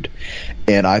viewed.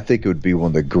 And I think it would be one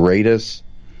of the greatest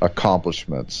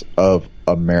accomplishments of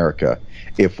America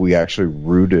if we actually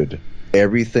rooted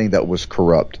everything that was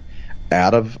corrupt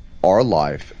out of our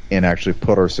life and actually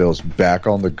put ourselves back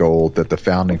on the goal that the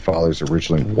founding fathers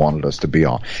originally wanted us to be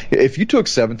on. If you took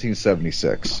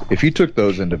 1776, if you took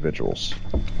those individuals,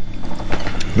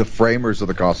 the framers of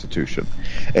the Constitution,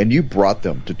 and you brought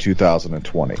them to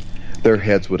 2020, their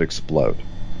heads would explode.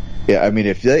 Yeah, I mean,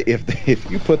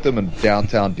 if you put them in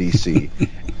downtown D.C.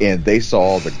 and they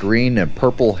saw the green and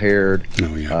purple haired,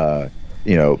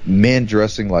 men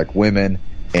dressing like women,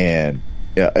 and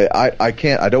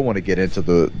I don't want to get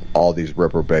into all these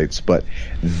reprobates, but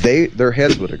their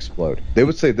heads would explode. They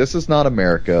would say, "This is not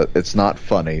America. It's not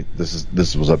funny.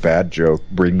 This was a bad joke.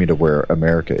 Bring me to where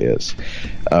America is."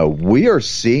 We are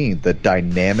seeing the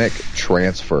dynamic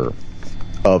transfer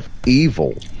of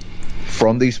evil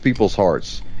from these people's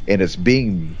hearts, and it's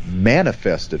being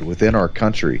manifested within our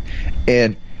country.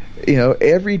 And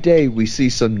every day we see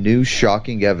some new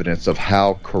shocking evidence of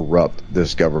how corrupt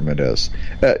this government is.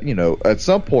 At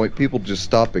some point, people just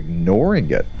stop ignoring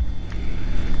it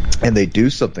and they do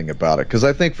something about it. Because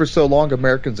I think for so long,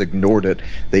 Americans ignored it.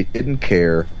 They didn't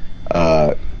care.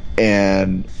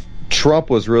 And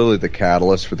Trump was really the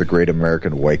catalyst for the great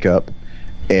American wake-up.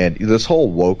 And this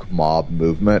whole woke mob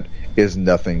movement is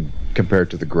nothing compared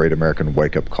to the great American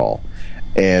wake-up call.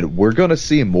 And we're going to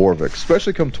see more of it,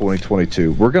 especially come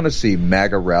 2022. We're going to see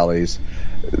MAGA rallies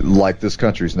like this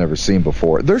country's never seen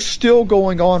before. They're still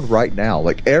going on right now.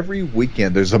 Like every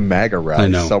weekend, there's a MAGA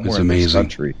rally somewhere in this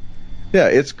country. Yeah,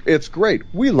 it's great.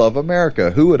 We love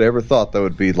America. Who would ever thought that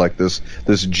would be like this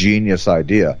genius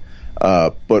idea?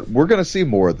 But we're going to see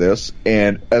more of this.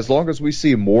 And as long as we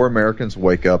see more Americans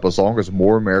wake up, as long as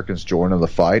more Americans join in the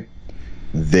fight,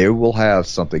 they will have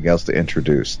something else to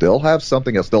introduce. They'll have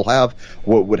something else. They'll have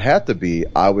what would have to be,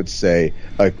 I would say,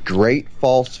 a great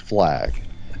false flag,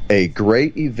 a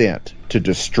great event to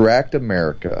distract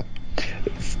America,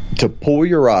 to pull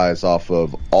your eyes off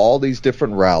of all these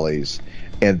different rallies,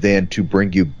 and then to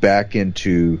bring you back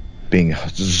into being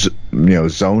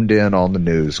zoned in on the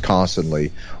news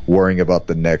constantly, worrying about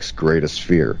the next greatest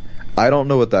fear. I don't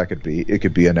know what that could be. It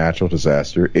could be a natural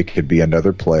disaster. It could be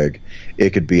another plague. It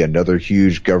could be another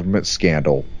huge government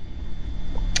scandal.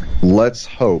 Let's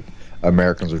hope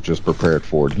Americans are just prepared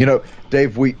for it.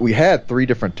 Dave, we had 3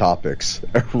 different topics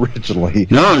originally.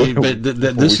 No, but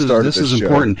this is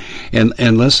important.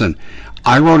 And listen,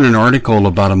 I wrote an article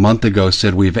about a month ago,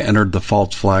 said we've entered the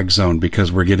false flag zone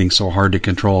because we're getting so hard to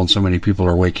control and so many people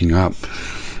are waking up.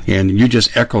 And you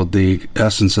just echoed the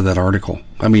essence of that article.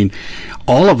 I mean,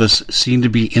 all of us seem to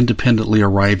be independently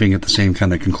arriving at the same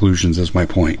kind of conclusions, is my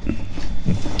point.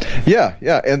 Yeah,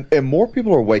 and more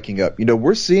people are waking up.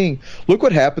 We're seeing, look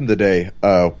what happened today.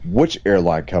 Which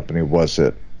airline company was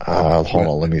it? Hold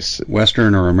on, let me see.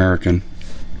 Western or American?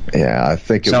 Yeah, I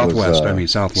think it was...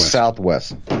 Southwest.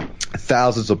 Southwest.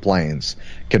 Thousands of planes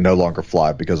can no longer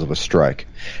fly because of a strike.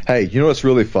 Hey, you know what's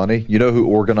really funny? You know who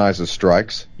organizes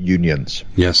strikes? Unions.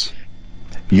 Yes.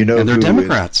 And they're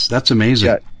Democrats. That's amazing.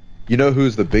 Yeah. You know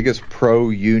who's the biggest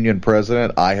pro-union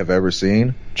president I have ever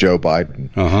seen? Joe Biden.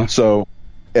 Uh-huh. So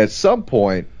at some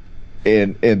point,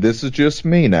 and this is just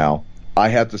me now, I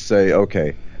have to say,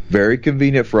 okay, very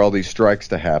convenient for all these strikes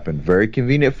to happen. Very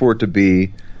convenient for it to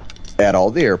be at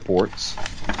all the airports.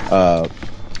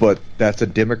 But that's a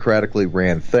democratically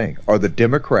ran thing. Are the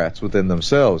Democrats within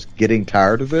themselves getting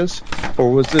tired of this? Or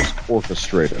was this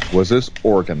orchestrated? Was this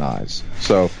organized?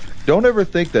 So don't ever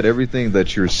think that everything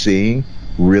that you're seeing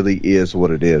really is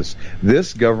what it is.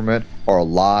 This government are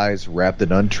lies wrapped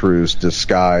in untruths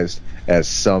disguised as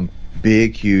some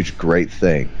big, huge, great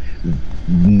thing.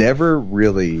 Never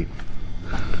really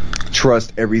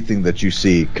trust everything that you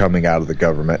see coming out of the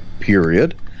government,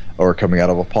 period. or coming out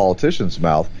of a politician's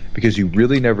mouth, because you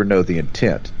really never know the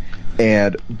intent.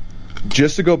 And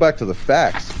just to go back to the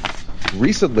facts,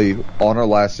 recently on our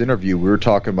last interview, we were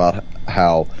talking about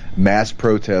how mass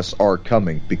protests are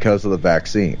coming because of the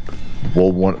vaccine.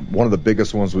 Well, one of the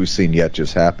biggest ones we've seen yet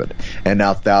just happened. And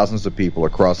now thousands of people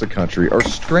across the country are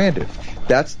stranded.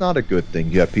 That's not a good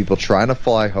thing. You have people trying to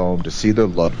fly home to see their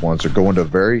loved ones or go into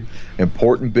very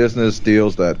important business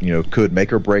deals that, could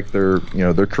make or break their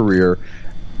career.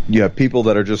 You have people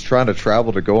that are just trying to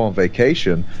travel to go on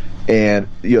vacation. And,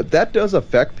 that does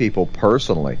affect people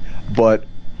personally. But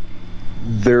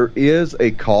there is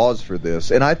a cause for this,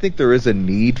 and I think there is a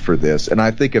need for this. And I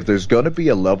think if there's going to be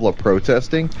a level of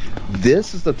protesting,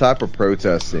 this is the type of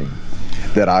protesting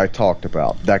that I talked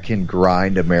about that can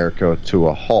grind America to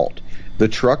a halt. The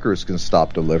truckers can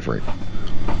stop delivering.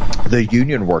 The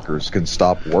union workers can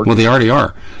stop working. Well, they already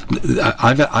are.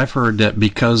 I've heard that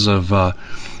because of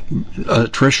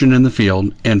attrition in the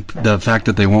field and the fact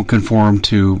that they won't conform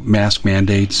to mask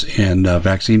mandates and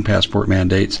vaccine passport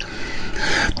mandates,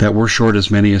 that we're short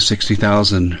as many as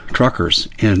 60,000 truckers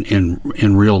in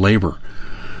real labor.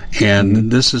 And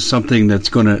this is something that's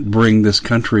going to bring this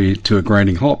country to a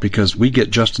grinding halt, because we get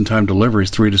just-in-time deliveries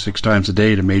 3 to 6 times a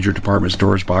day to major department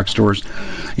stores, box stores.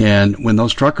 And when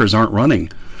those truckers aren't running,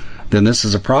 then this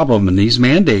is a problem. And these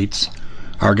mandates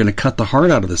are going to cut the heart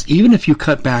out of this. Even if you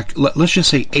cut back, let's just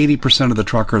say 80% of the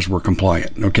truckers were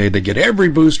compliant. Okay, they get every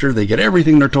booster, they get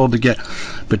everything they're told to get,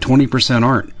 but 20%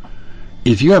 aren't.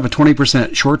 If you have a 20%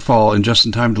 shortfall in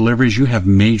just-in-time deliveries, you have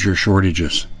major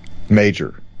shortages.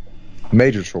 Major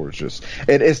shortages.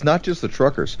 And it's not just the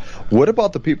truckers. What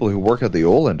about the people who work at the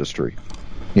oil industry?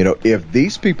 If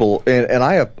these people, and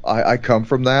I come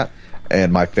from that,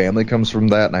 and my family comes from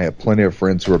that, and I have plenty of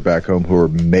friends who are back home who are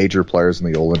major players in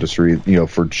the oil industry,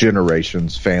 for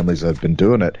generations, families have been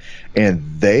doing it, and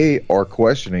they are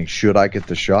questioning, should I get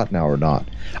the shot now or not?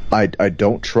 I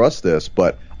don't trust this,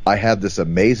 but I have this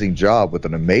amazing job with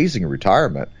an amazing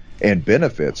retirement and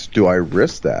benefits. Do I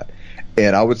risk that?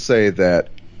 And I would say that,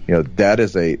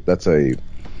 that's a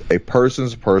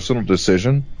person's personal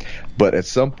decision, but at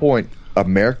some point,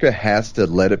 America has to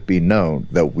let it be known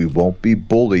that we won't be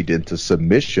bullied into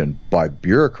submission by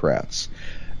bureaucrats.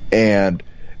 And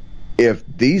if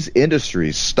these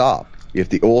industries stop, if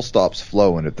the oil stops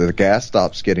flowing, if the gas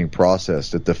stops getting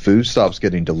processed, if the food stops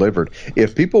getting delivered,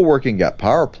 if people working at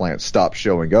power plants stop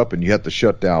showing up and you have to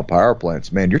shut down power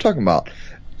plants, man, you're talking about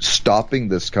stopping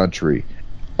this country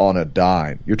on a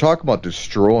dime. You're talking about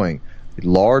destroying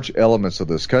large elements of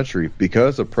this country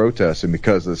because of protests and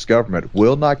because this government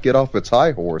will not get off its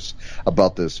high horse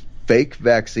about this fake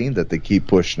vaccine that they keep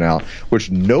pushing out,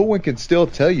 which no one can still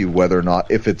tell you whether or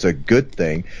not if it's a good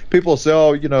thing. People say,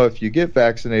 if you get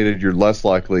vaccinated, you're less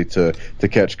likely to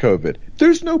catch COVID.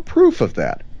 There's no proof of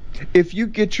that. If you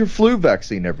get your flu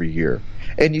vaccine every year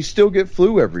and you still get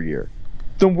flu every year,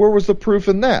 then where was the proof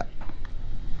in that?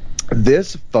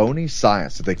 This phony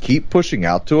science that they keep pushing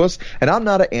out to us, and I'm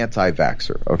not an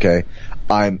anti-vaxxer, okay?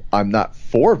 I'm not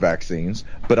for vaccines,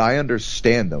 but I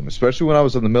understand them, especially when I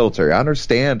was in the military. I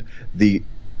understand the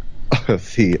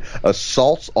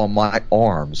assaults on my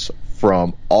arms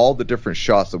from all the different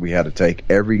shots that we had to take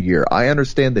every year. I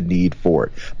understand the need for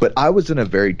it, but I was in a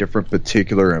very different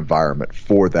particular environment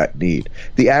for that need.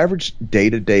 The average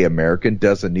day-to-day American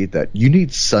doesn't need that. You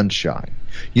need sunshine.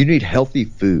 You need healthy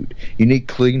food. You need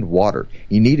clean water.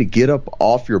 You need to get up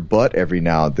off your butt every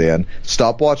now and then,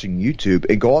 stop watching YouTube,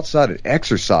 and go outside and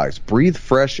exercise, breathe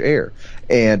fresh air.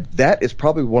 And that is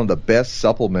probably one of the best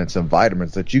supplements and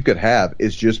vitamins that you could have,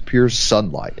 is just pure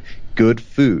sunlight, good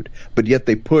food. But yet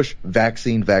they push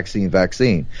vaccine, vaccine,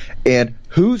 vaccine. And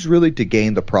who's really to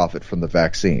gain the profit from the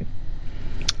vaccine?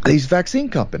 These vaccine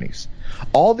companies.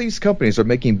 All these companies are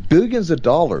making billions of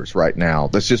dollars right now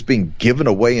that's just being given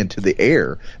away into the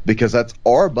air, because that's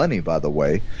our money, by the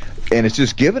way, and it's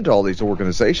just given to all these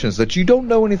organizations that you don't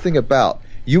know anything about.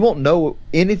 You won't know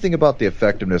anything about the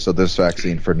effectiveness of this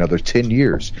vaccine for another 10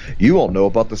 years. You won't know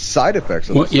about the side effects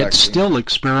of this vaccine. It's still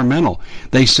experimental.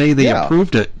 They say they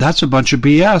approved it. That's a bunch of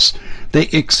BS. They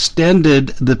extended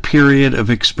the period of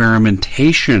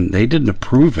experimentation. They didn't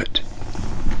approve it.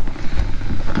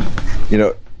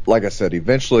 Like I said,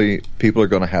 eventually people are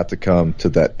going to have to come to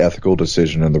that ethical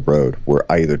decision in the road where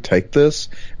I either take this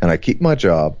and I keep my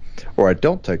job, or I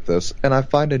don't take this and I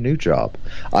find a new job.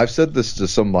 I've said this to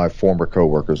some of my former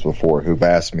coworkers before who've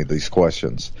asked me these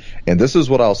questions, and this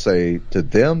is what I'll say to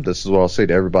them. This is what I'll say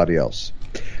to everybody else.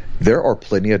 There are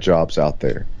plenty of jobs out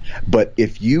there, but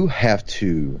if you have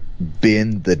to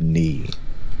bend the knee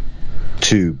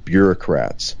to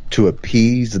bureaucrats, to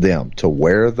appease them, to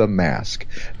wear the mask,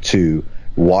 to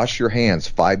wash your hands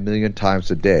 5 million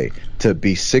times a day, to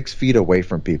be 6 feet away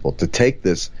from people, to take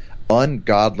this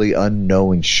ungodly,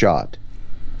 unknowing shot,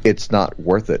 it's not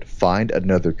worth it. Find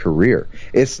another career.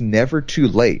 It's never too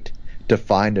late to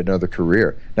find another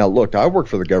career. Now, look, I work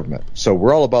for the government, so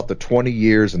we're all about the 20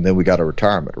 years and then we got a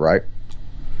retirement, right?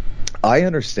 I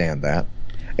understand that,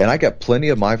 and I got plenty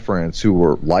of my friends who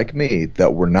were like me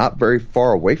that were not very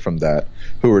far away from that,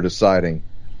 who are deciding,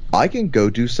 I can go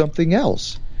do something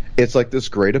else. It's like this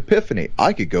great epiphany.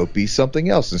 I could go be something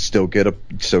else and still get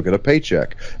a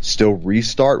paycheck, still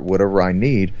restart whatever I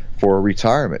need for a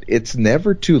retirement. It's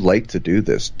never too late to do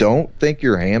this. Don't think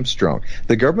you're hamstrung.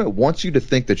 The government wants you to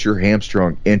think that you're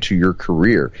hamstrung into your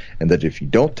career, and that if you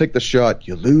don't take the shot,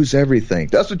 you lose everything.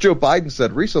 That's what Joe Biden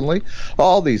said recently.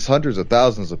 All these hundreds of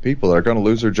thousands of people that are going to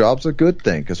lose their jobs, a good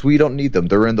thing, because we don't need them.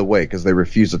 They're in the way because they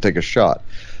refuse to take a shot.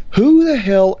 Who the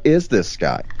hell is this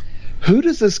guy? Who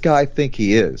does this guy think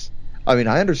he is? I mean,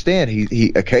 I understand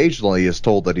he occasionally is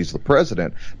told that he's the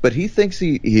president, but he thinks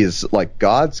he is like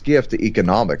God's gift to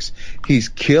economics. He's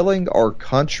killing our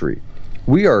country.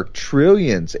 We are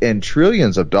trillions and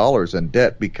trillions of dollars in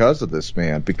debt because of this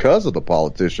man, because of the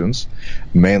politicians,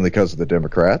 mainly because of the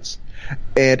Democrats.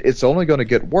 And it's only going to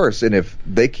get worse. And if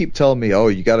they keep telling me, oh,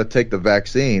 you got to take the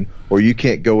vaccine or you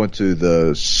can't go into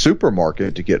the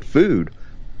supermarket to get food,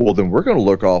 well, then we're going to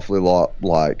look awfully lot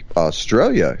like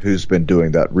Australia, who's been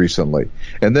doing that recently.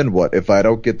 And then what? If I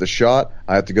don't get the shot,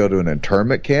 I have to go to an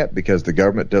internment camp because the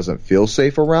government doesn't feel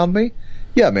safe around me?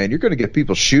 Yeah, man, you're going to get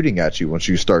people shooting at you once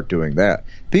you start doing that.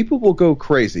 People will go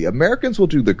crazy. Americans will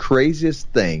do the craziest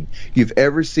thing you've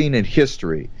ever seen in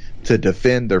history to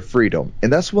defend their freedom.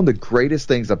 And that's one of the greatest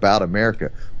things about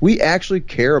America. We actually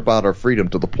care about our freedom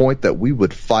to the point that we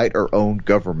would fight our own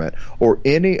government or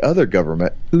any other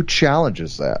government who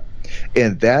challenges that.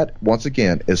 And that, once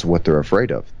again, is what they're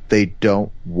afraid of. They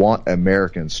don't want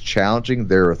Americans challenging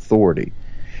their authority.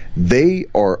 They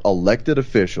are elected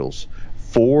officials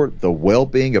for the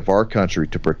well-being of our country,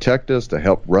 to protect us, to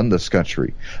help run this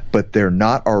country. But they're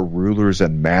not our rulers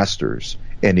and masters.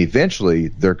 And eventually,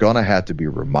 they're going to have to be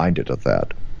reminded of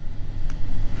that.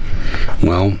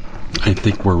 Well, I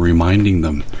think we're reminding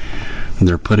them.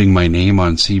 They're putting my name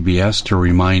on CBS to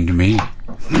remind me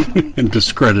and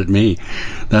discredit me.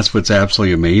 That's what's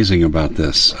absolutely amazing about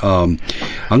this. I'm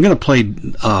going to play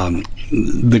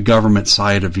the government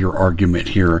side of your argument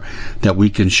here, that we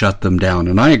can shut them down.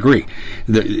 And I agree.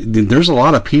 There's a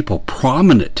lot of people,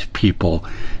 prominent people,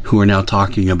 who are now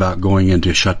talking about going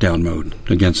into shutdown mode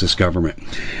against this government.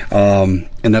 And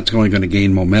that's only going to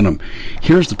gain momentum.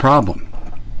 Here's the problem.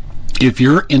 If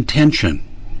your intention,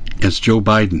 as Joe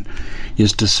Biden,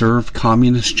 is to serve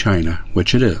communist China,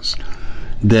 which it is,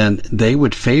 then they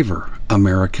would favor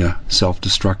America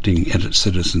self-destructing in its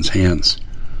citizens' hands.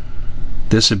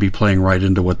 This would be playing right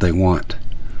into what they want.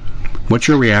 What's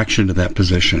your reaction to that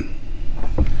position?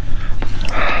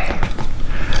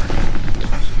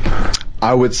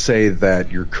 I would say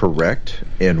that you're correct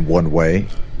in one way,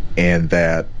 and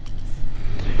that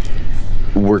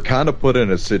we're kind of put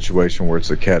in a situation where it's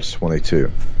a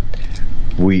catch-22.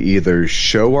 We either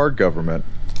show our government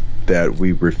that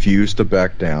we refuse to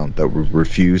back down, that we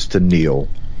refuse to kneel,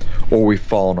 or we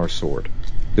fall on our sword.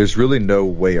 There's really no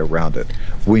way around it.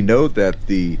 We know that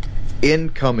the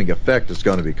incoming effect is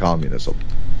going to be communism.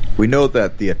 We know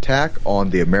that the attack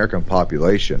on the American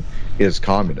population is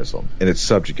communism, and it's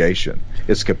subjugation.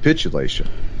 It's capitulation.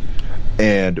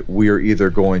 And we are either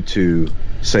going to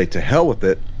say to hell with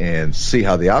it and see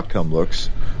how the outcome looks,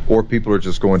 or people are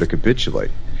just going to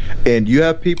capitulate. And you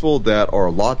have people that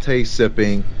are latte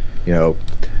sipping,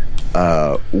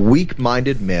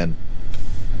 weak-minded men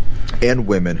and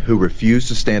women who refuse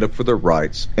to stand up for their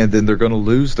rights, and then they're going to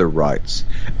lose their rights.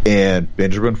 And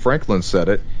Benjamin Franklin said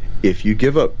it, if you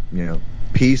give up,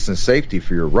 peace and safety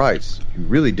for your rights, you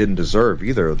really didn't deserve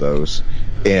either of those.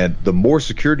 And the more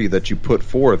security that you put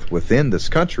forth within this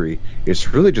country, it's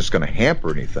really just going to hamper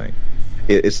anything.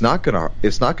 It's not going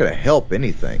to help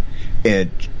anything.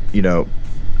 And,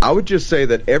 I would just say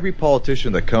that every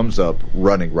politician that comes up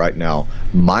running right now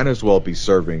might as well be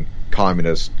serving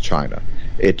communist China.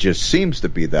 It just seems to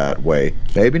be that way.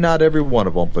 Maybe not every one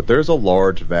of them, but there's a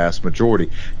large, vast majority.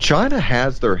 China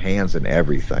has their hands in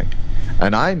everything.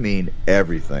 And I mean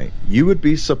everything. You would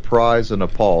be surprised and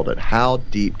appalled at how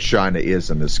deep China is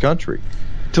in this country,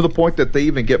 to the point that they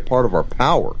even get part of our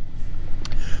power.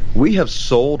 We have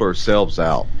sold ourselves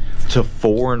out to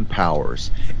foreign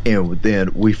powers, and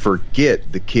then we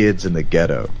forget the kids in the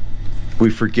ghetto. We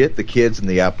forget the kids in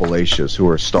the Appalachians who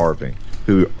are starving,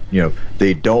 who,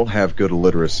 they don't have good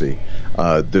literacy.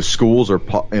 The schools are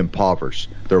impoverished.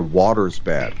 Their water's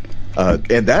bad.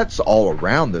 And that's all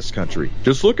around this country.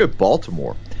 Just look at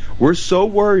Baltimore. We're so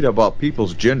worried about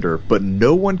people's gender, but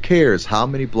no one cares how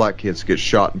many black kids get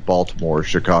shot in Baltimore or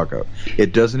Chicago.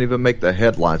 It doesn't even make the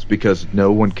headlines because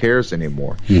no one cares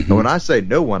anymore. And when I say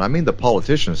no one, I mean the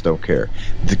politicians don't care.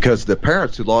 Because the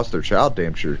parents who lost their child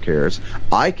damn sure cares.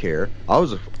 I care.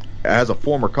 As a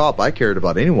former cop, I cared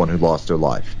about anyone who lost their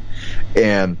life.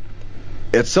 And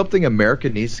it's something America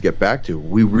needs to get back to.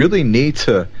 We really need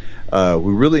to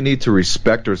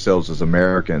respect ourselves as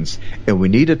Americans, and we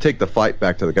need to take the fight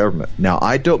back to the government. Now,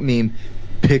 I don't mean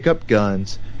pick up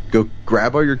guns, go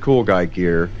grab all your cool guy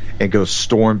gear, and go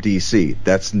storm D.C.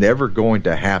 That's never going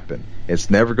to happen. It's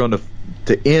never going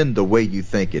to end the way you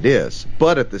think it is.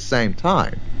 But at the same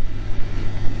time,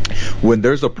 when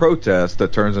there's a protest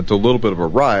that turns into a little bit of a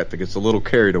riot that gets a little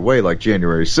carried away like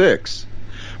January 6th,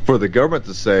 for the government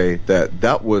to say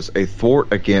that was a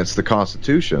thwart against the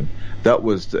Constitution, that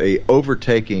was a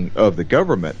overtaking of the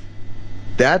government,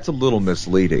 that's a little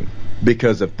misleading.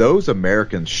 Because if those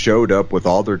Americans showed up with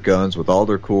all their guns, with all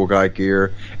their cool guy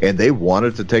gear, and they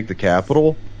wanted to take the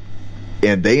Capitol,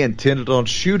 and they intended on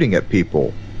shooting at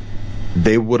people,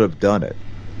 they would have done it.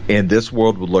 And this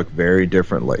world would look very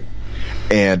differently.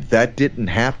 And that didn't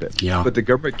happen. Yeah. But the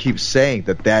government keeps saying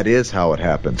that is how it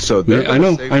happened. So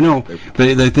I know.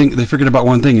 They forget about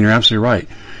one thing, and you're absolutely right.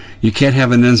 You can't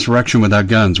have an insurrection without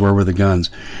guns. Where were the guns?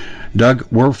 Doug,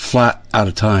 we're flat out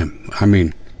of time. I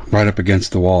mean, right up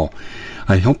against the wall.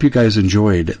 I hope you guys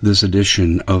enjoyed this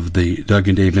edition of the Doug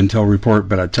and Dave Intel Report,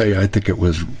 but I tell you, I think it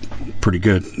was pretty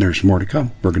good. There's more to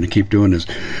come. We're going to keep doing this.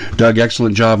 Doug,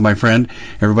 excellent job, my friend.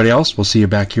 Everybody else, we'll see you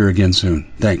back here again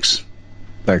soon. Thanks.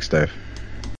 Thanks, Dave.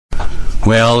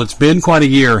 Well, it's been quite a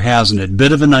year, hasn't it?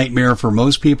 Bit of a nightmare for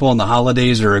most people, and the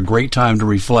holidays are a great time to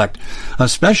reflect,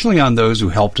 especially on those who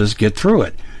helped us get through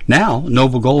it. Now,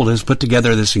 Noble Gold has put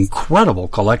together this incredible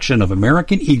collection of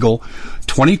American Eagle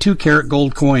 22-karat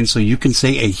gold coins so you can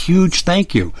say a huge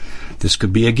thank you. This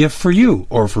could be a gift for you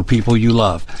or for people you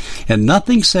love. And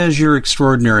nothing says you're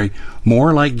extraordinary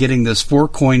more like getting this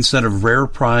 4-coin set of rare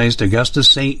prized Augusta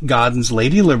St. Gaudens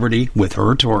Lady Liberty with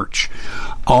her torch.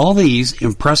 All these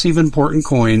impressive important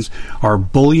coins are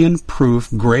bullion-proof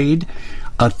grade,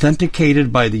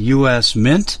 authenticated by the U.S.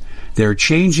 Mint. They're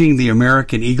changing the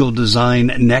American Eagle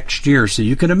design next year, so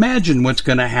you can imagine what's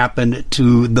going to happen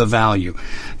to the value.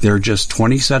 There are just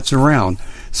 20 sets around,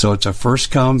 so it's a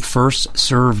first-come,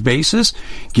 first-served basis.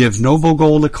 Give Noble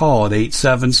Gold a call at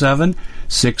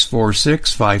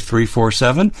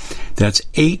 877-646-5347. That's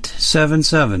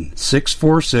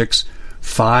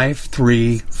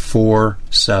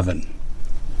 877-646-5347.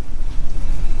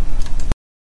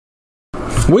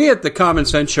 We at the Common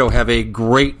Sense Show have a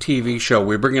great TV show.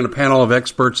 We bring in a panel of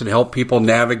experts and help people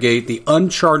navigate the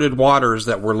uncharted waters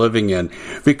that we're living in.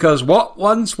 Because what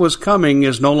once was coming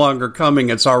is no longer coming.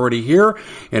 It's already here,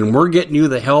 and we're getting you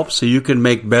the help so you can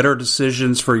make better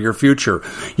decisions for your future.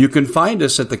 You can find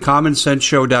us at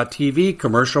thecommonsenseshow.tv,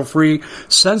 commercial-free,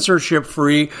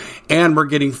 censorship-free, and we're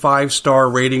getting 5-star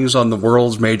ratings on the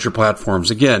world's major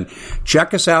platforms. Again,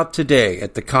 check us out today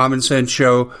at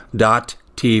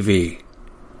thecommonsenseshow.tv.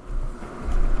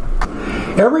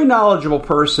 Every knowledgeable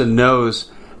person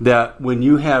knows that when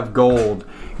you have gold,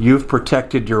 you've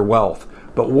protected your wealth.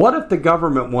 But what if the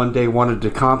government one day wanted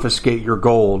to confiscate your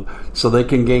gold so they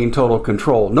can gain total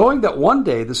control, knowing that one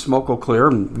day the smoke will clear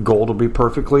and gold will be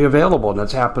perfectly available, and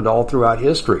that's happened all throughout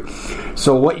history.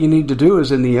 So what you need to do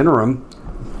is, in the interim,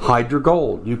 hide your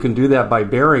gold. You can do that by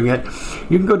burying it.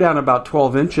 You can go down about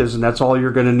 12 inches, and that's all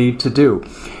you're going to need to do.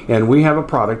 And we have a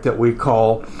product that we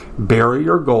call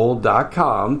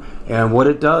buryyourgold.com, and what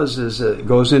it does is it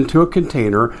goes into a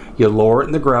container. You lower it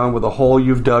in the ground with a hole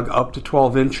you've dug up to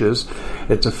 12 inches.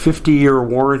 It's a 50-year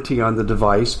warranty on the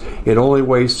device. It only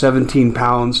weighs 17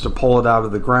 pounds to pull it out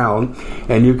of the ground,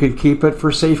 and you can keep it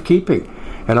for safekeeping.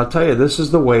 And I'll tell you, this is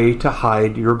the way to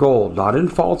hide your gold. Not in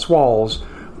false walls,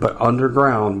 but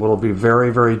underground, will be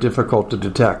very, very difficult to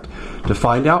detect. To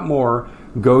find out more,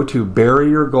 go to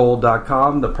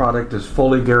buryyourgold.com. The product is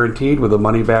fully guaranteed with a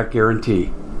money-back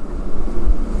guarantee.